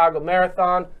weekend, Chicago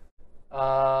Marathon.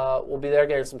 We'll be there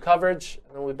getting some coverage,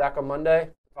 and then we'll be back on Monday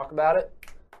to talk about it.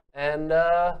 And,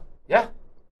 that's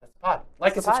the pod.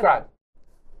 Like and subscribe.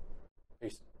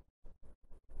 Peace.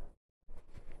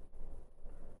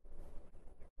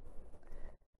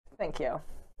 Thank you.